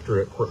 Assistant Director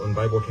at Cortland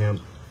Bible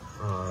Camp,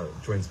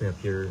 joins me up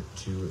here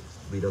to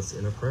lead us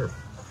in a prayer.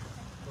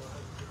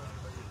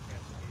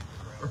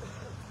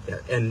 Yeah,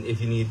 and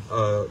if you need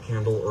a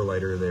candle or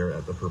lighter, they're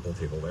at the purple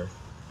table there.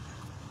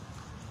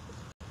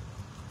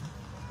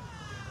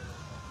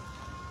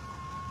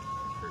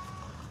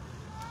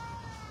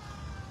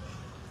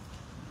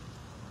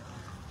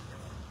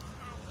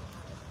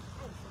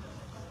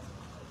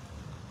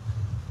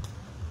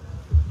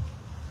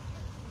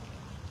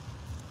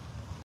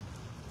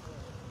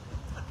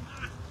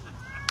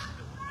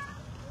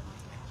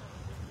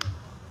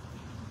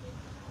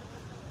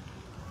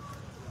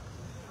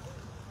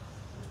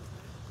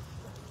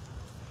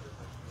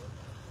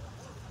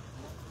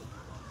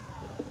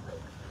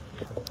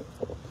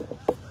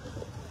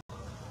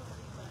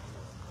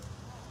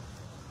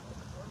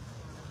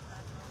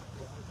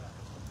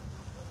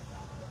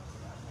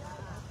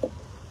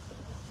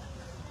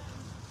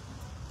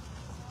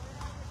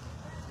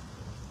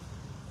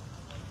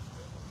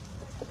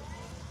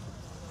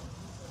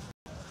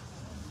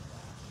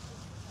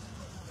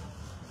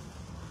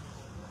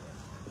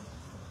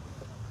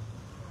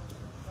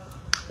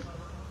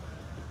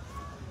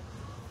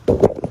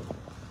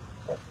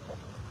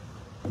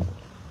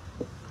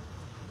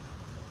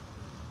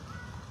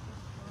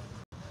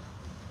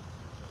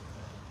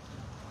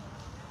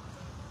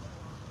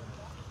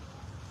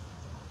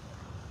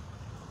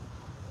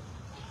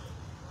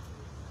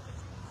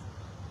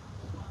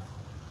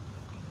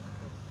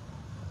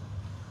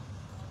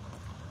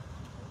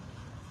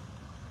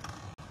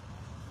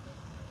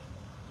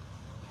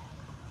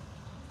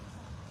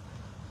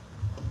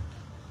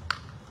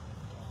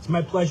 It's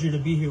my pleasure to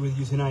be here with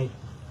you tonight.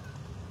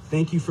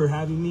 Thank you for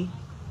having me.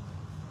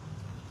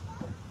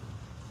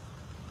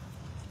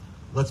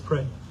 Let's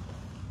pray.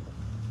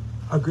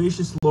 Our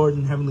gracious Lord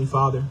and Heavenly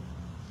Father,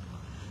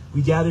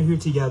 we gather here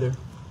together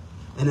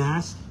and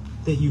ask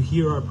that you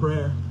hear our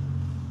prayer.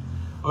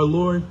 Our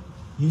Lord,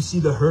 you see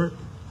the hurt,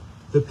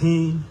 the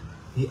pain,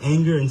 the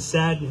anger and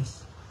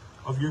sadness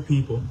of your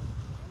people.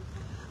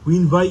 We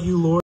invite you,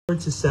 Lord,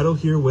 to settle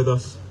here with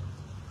us.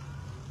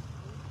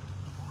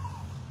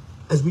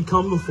 As we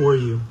come before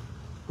you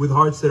with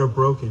hearts that are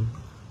broken,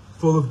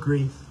 full of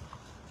grief,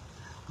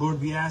 Lord,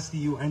 we ask that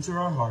you enter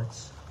our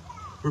hearts,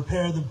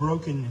 repair the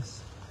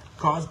brokenness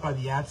caused by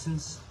the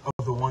absence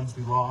of the ones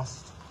we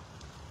lost.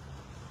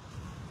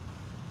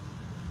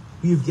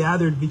 We have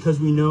gathered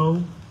because we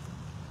know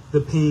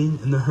the pain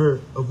and the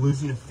hurt of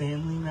losing a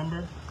family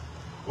member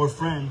or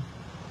friend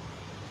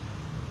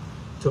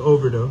to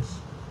overdose.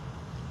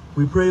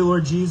 We pray,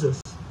 Lord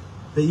Jesus,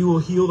 that you will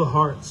heal the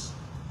hearts.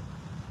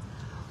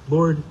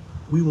 Lord,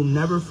 we will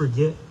never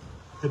forget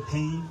the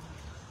pain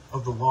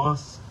of the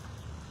loss.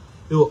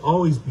 It will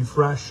always be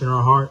fresh in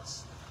our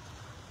hearts.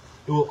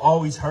 It will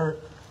always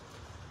hurt.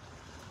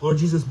 Lord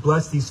Jesus,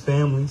 bless these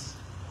families.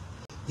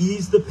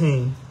 Ease the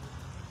pain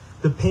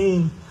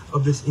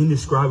of this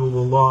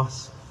indescribable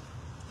loss,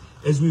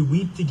 as we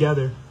weep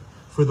together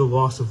for the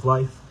loss of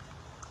life.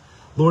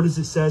 Lord, as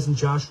it says in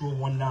Joshua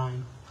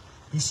 1:9,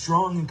 be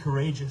strong and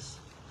courageous.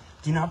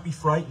 Do not be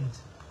frightened.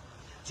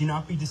 Do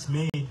not be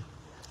dismayed,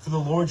 for the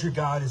Lord your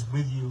God is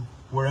with you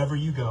wherever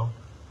you go.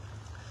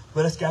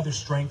 Let us gather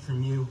strength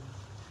from you.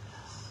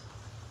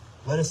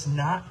 Let us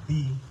not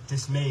be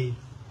dismayed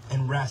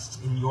and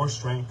rest in your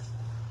strength.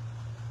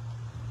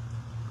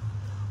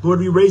 Lord,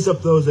 we raise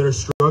up those that are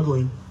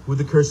struggling with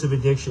the curse of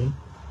addiction,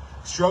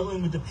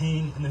 struggling with the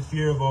pain and the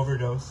fear of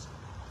overdose.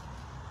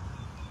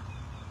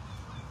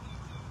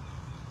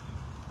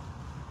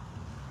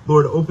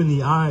 Lord, open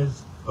the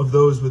eyes of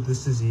those with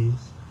this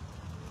disease,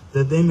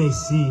 that they may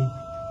see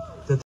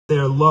that they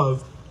are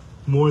loved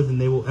more than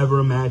they will ever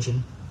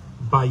imagine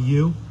by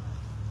you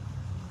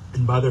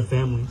and by their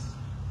families.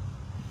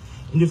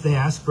 And if they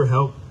ask for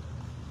help,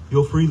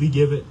 you'll freely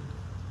give it.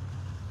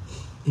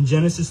 In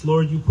Genesis,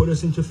 Lord, you put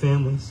us into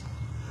families,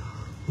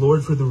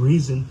 Lord, for the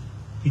reason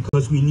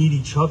because we need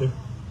each other.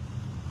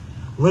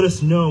 Let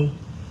us know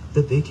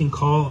that they can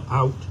call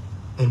out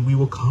and we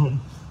will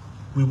come.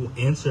 We will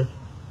answer.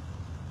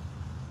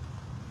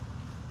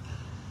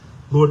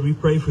 Lord, we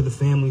pray for the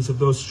families of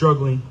those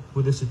struggling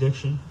with this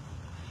addiction,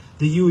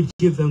 that you would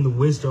give them the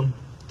wisdom,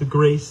 the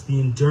grace, the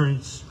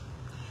endurance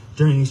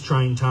during these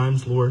trying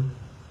times, Lord.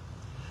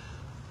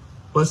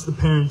 Bless the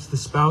parents, the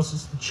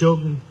spouses, the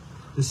children,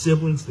 the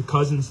siblings, the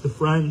cousins, the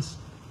friends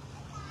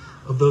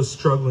of those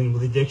struggling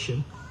with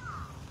addiction.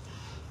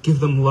 Give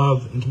them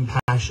love and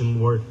compassion,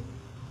 Lord.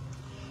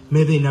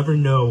 May they never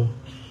know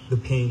the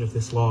pain of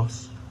this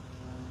loss.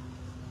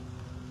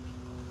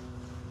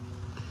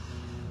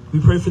 We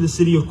pray for the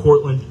city of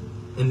Cortland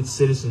and its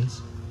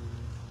citizens.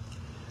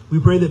 We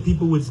pray that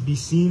people would be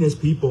seen as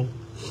people,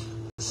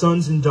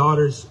 sons and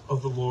daughters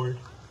of the Lord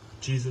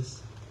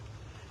Jesus,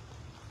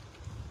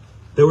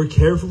 that were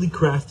carefully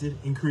crafted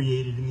and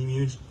created in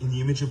the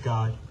image of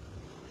God,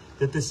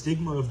 that the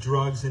stigma of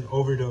drugs and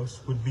overdose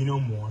would be no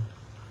more,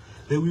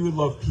 that we would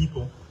love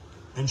people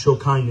and show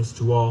kindness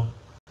to all.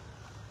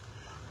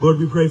 Lord,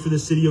 we pray for the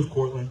city of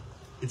Cortland,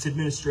 its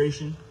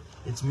administration,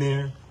 its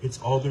mayor, its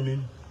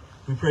aldermen.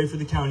 We pray for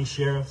the county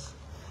sheriffs,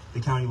 the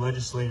county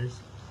legislators,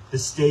 the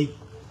state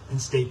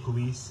and state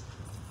police,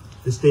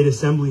 the state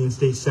assembly and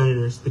state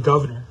senators, the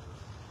governor.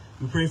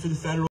 We pray for the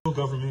federal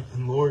government,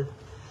 and Lord,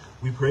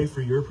 we pray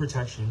for your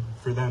protection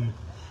for them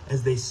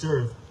as they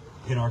serve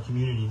in our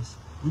communities.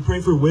 We pray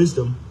for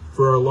wisdom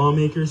for our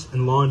lawmakers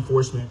and law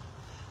enforcement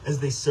as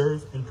they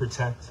serve and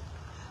protect,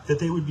 that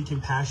they would be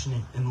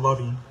compassionate and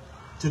loving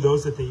to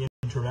those that they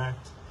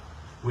interact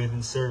with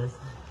and serve.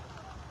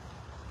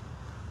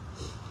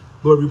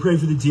 Lord, we pray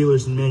for the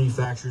dealers and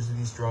manufacturers of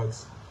these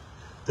drugs,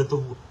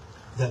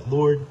 that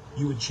Lord,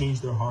 you would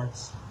change their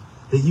hearts,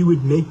 that you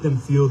would make them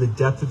feel the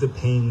depth of the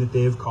pain that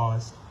they have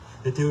caused,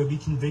 that they would be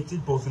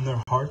convicted both in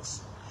their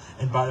hearts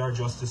and by our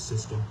justice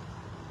system.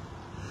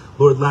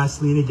 Lord,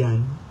 lastly and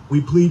again, we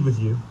plead with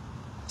you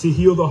to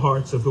heal the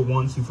hearts of the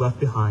ones you've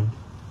left behind.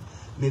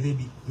 May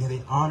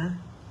they honor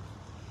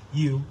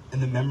you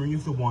and the memory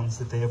of the ones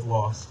that they have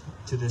lost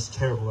to this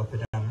terrible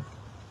epidemic.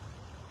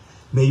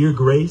 May your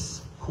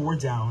grace pour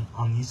down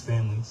on these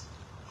families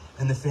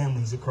and the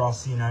families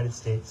across the United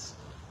States.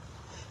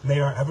 May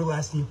our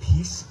everlasting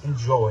peace and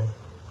joy,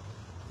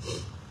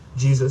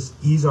 Jesus,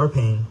 ease our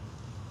pain.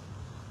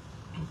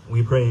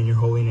 We pray in your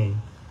holy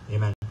name.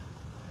 Amen.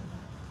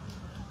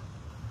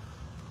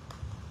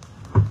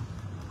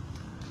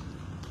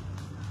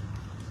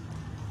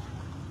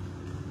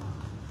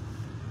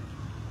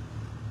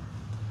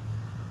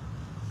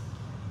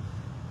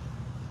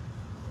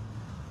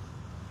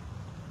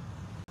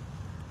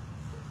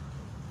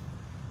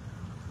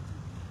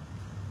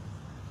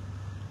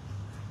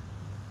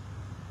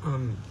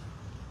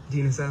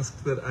 Dean has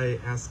asked that I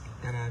ask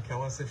Anna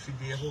Kellis if she'd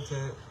be able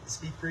to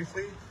speak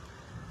briefly.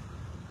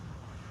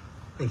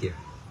 Thank you.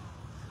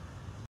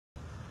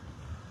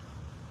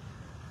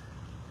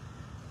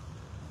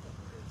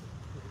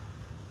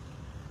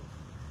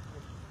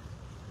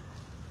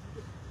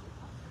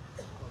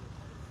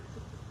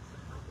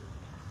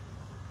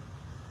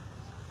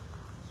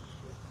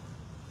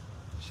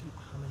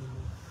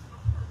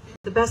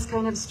 The best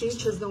kind of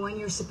speech is the one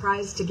you're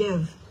surprised to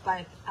give,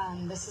 but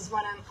this is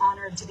one I'm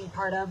honored to be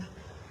part of.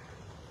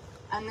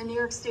 I'm the New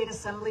York State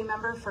Assembly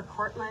member for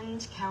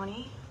Cortland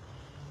County,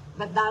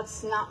 but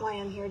that's not why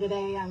I'm here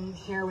today. I'm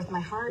here with my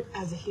heart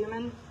as a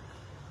human,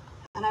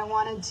 and I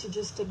wanted to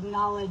just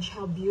acknowledge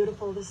how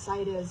beautiful the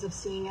sight is of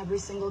seeing every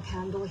single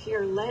candle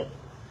here lit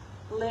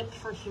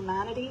for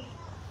humanity.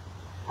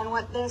 And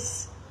what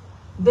this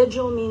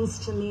vigil means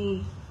to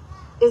me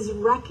is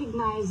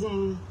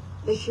recognizing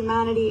the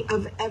humanity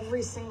of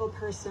every single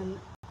person,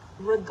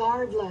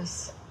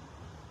 regardless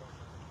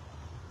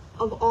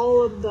of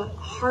all of the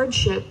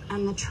hardship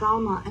and the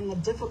trauma and the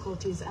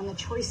difficulties and the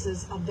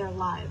choices of their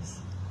lives.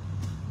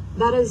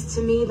 That is,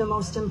 to me, the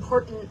most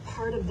important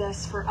part of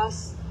this, for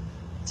us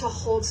to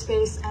hold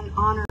space and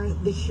honor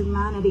the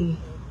humanity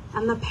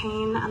and the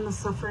pain and the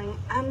suffering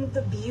and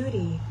the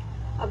beauty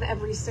of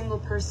every single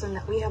person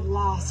that we have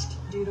lost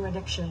due to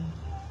addiction.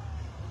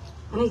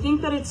 And I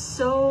think that it's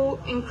so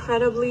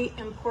incredibly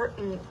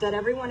important that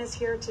everyone is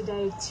here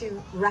today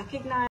to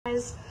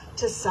recognize,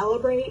 to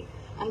celebrate,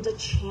 and to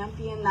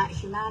champion that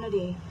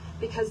humanity,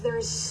 because there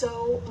is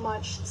so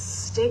much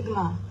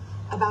stigma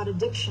about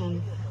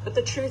addiction. But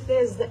the truth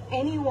is that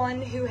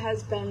anyone who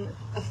has been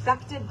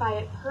affected by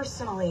it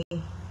personally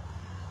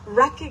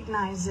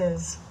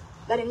recognizes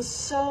that in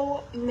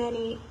so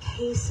many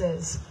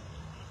cases,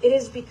 it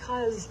is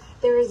because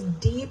there is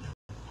deep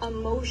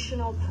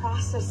emotional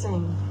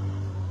processing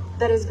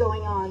that is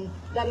going on,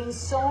 that in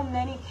so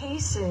many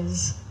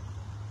cases,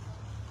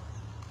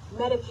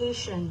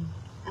 medication,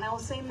 and I will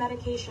say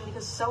medication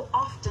because so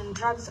often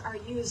drugs are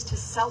used to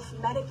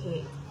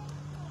self-medicate,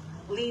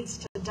 leads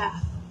to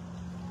death.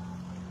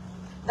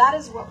 That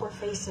is what we're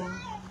facing.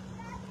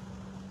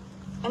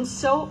 And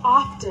so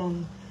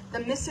often, the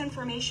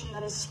misinformation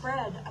that is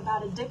spread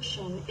about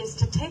addiction is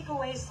to take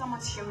away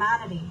someone's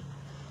humanity.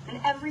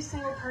 And every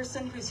single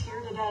person who's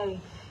here today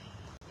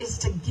is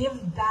to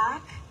give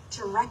back,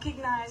 to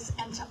recognize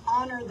and to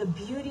honor the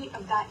beauty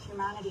of that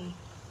humanity.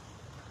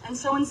 And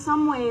so in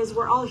some ways,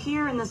 we're all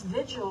here in this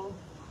vigil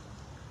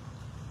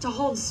to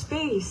hold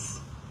space,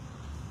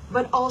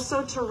 but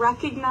also to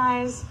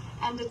recognize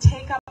and to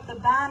take up the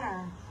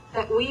banner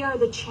that we are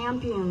the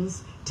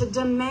champions, to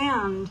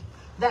demand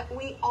that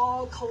we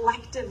all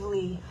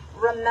collectively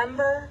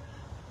remember,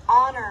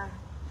 honor,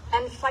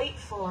 and fight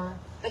for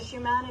the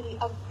humanity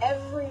of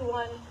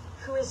everyone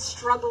who is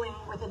struggling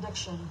with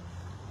addiction.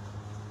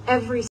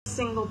 Every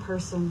single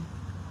person,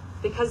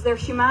 because their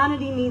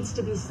humanity needs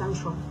to be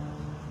central.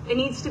 It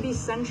needs to be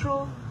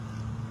central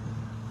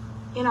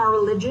in our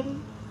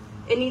religion.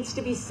 It needs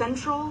to be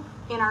central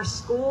in our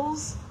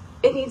schools.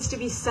 It needs to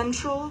be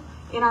central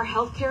in our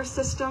healthcare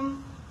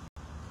system.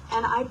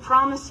 And I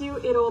promise you,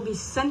 it will be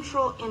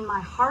central in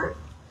my heart,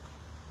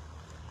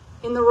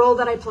 in the role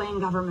that I play in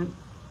government.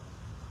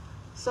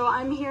 So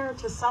I'm here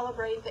to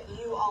celebrate that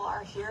you all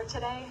are here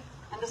today,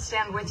 and to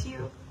stand with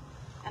you,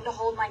 and to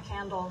hold my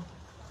candle.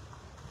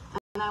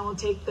 And I will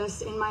take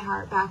this in my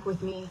heart back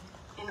with me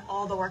in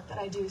all the work that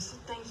I do. So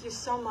thank you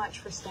so much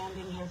for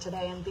standing here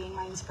today and being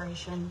my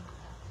inspiration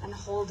and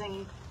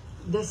holding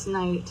this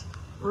night,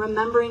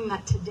 remembering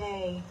that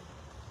today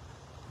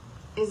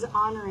is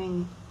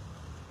honoring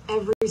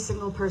every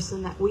single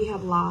person that we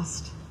have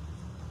lost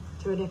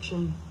to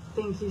addiction.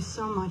 Thank you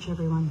so much,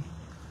 everyone.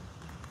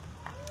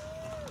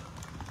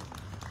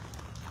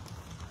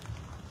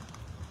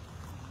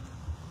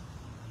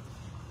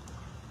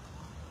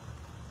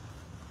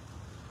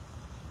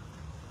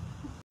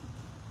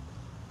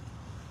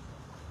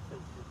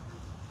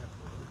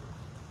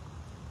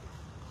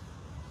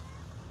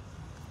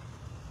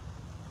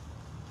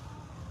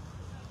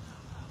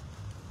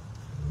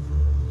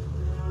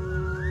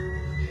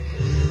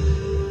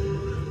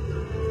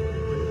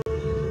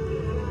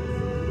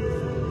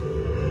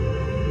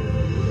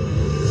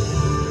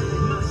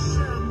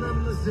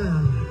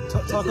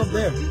 Talk up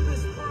there.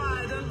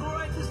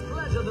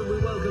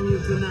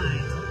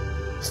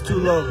 It's too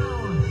low.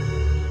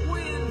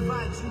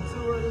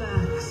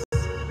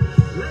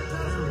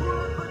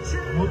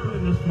 I'm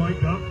opening this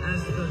mic up.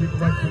 People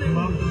like to come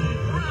up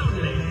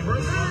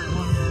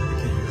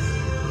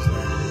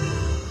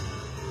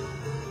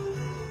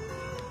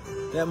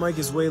That mic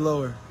is way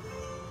lower.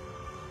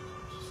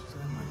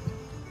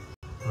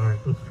 All right,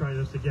 let's try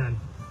this again.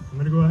 I'm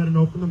going to go ahead and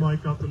open the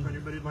mic up. If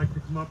anybody would like to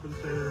come up and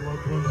say their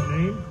loved one's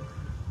name.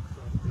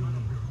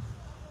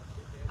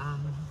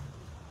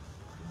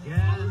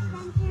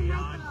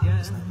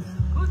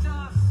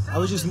 I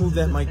would just move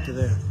that mic to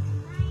there.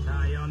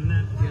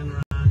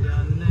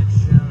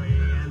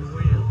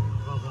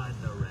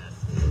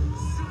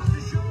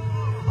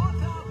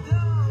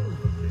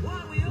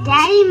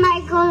 Daddy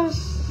Michael's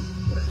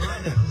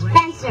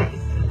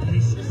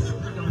sisters.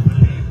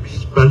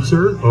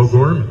 Spencer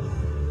O'Gorman.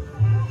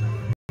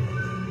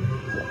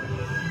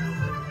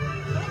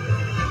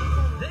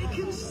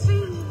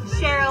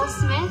 Cheryl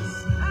Smith.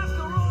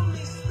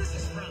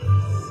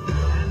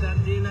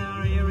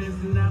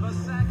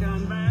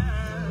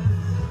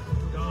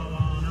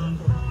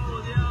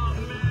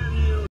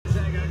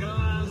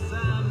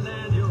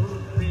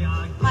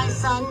 My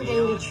son,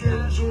 David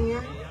True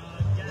Jr.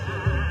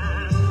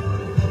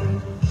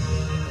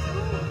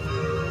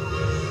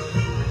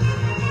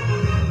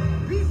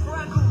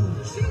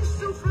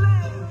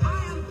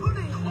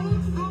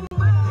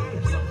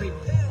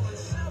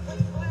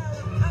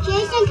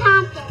 Jason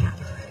Compton.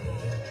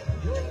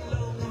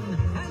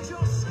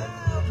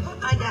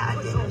 My dad,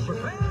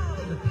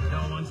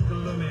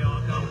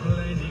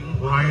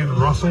 Ryan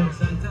Russell.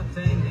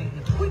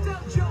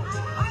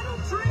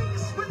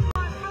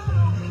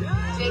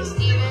 Jake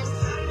Stevens.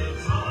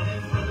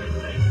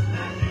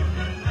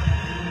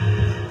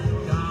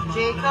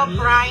 Jacob,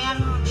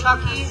 Brian,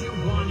 Chucky,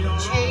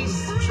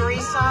 Chase,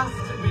 Teresa,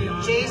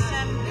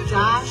 Jason,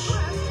 Josh,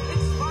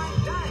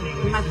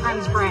 and my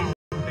friend's Brad.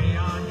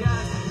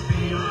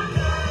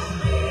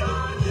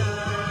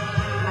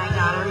 My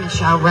daughter,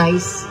 Michelle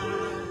Rice.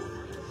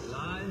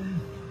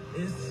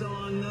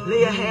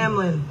 Leah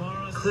Hamlin,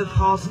 Cliff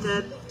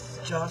Halstead,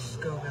 Josh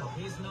Scoville.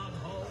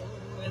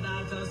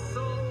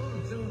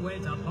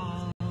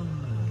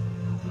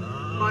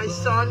 My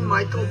son,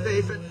 Michael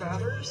David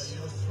Batters.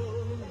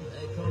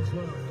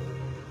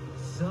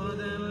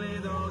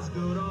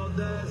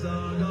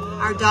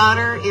 Our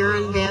daughter,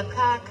 Erin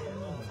Babcock.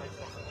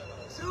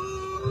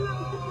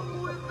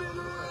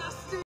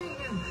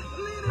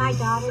 my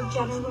daughter,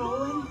 Jenna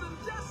Rowland.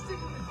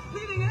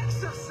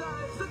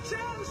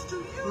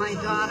 My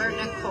daughter,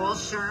 Nicole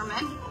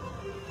Sherman.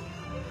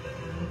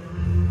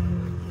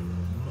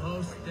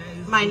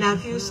 My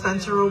nephew,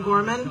 Spencer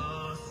O'Gorman.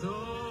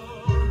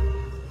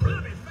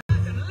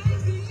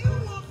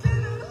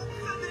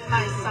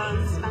 My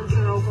son,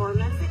 Spencer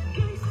O'Gorman.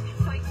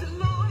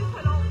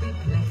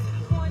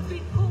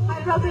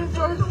 My brother,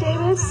 George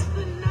Davis.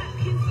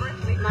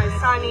 My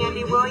son,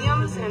 Andy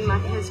Williams, and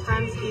his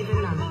friend,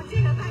 Stephen Nunn.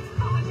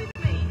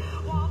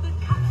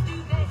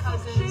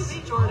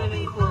 Cousins, Jordan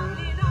and Corey.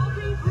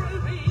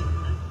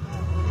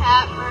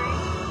 Pat Murray.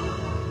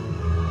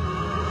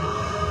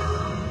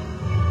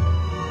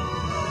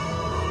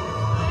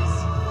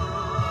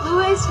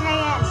 Luis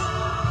Reyes.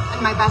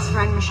 And my best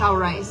friend, Michelle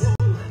Rice.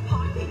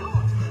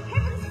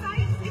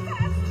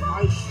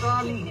 My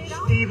son,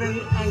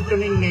 Stephen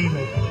Anthony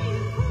Namath.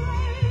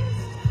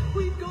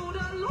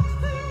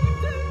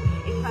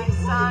 My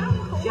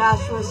son,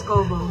 Joshua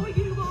Scoville.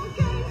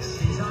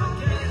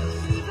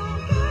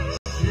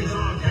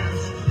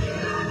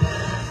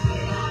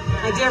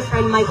 My dear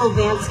friend, Michael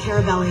Vance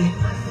Carabelli.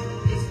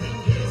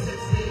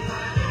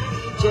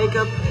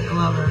 Jacob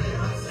Glover.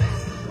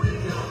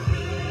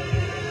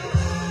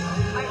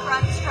 My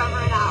friends, Trevor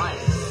and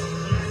Alex.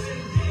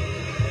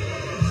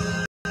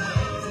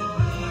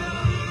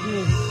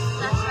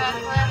 That's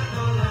Radcliffe.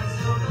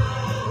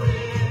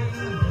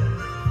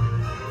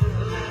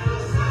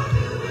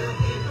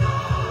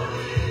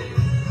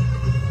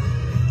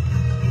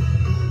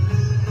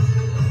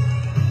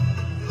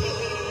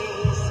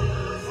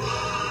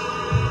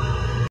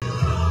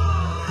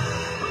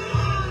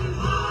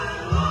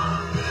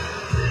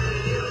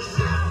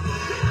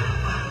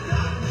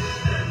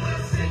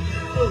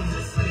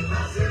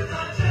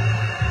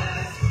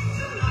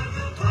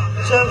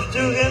 Jeff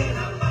Dugan,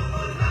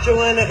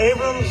 Joanna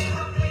Abrams,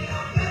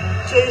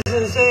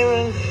 Jason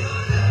Saman,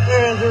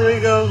 Aaron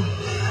Dorigo,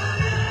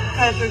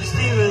 Patrick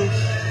Stevens,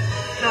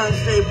 John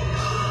Staples.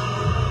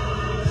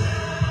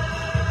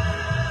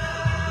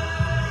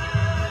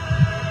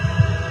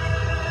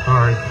 All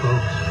right,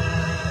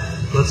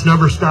 folks. Let's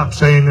never stop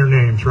saying their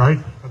names, right?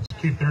 Let's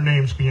keep their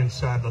names being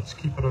said. Let's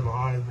keep it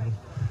alive. And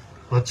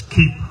let's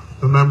keep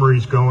the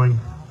memories going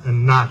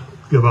and not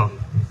give up.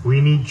 We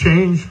need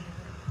change,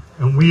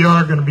 and we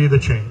are going to be the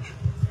change.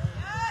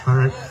 All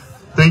right.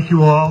 Thank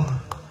you all.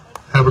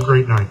 Have a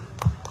great night.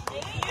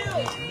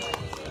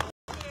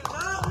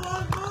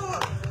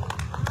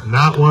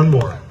 Not one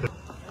more.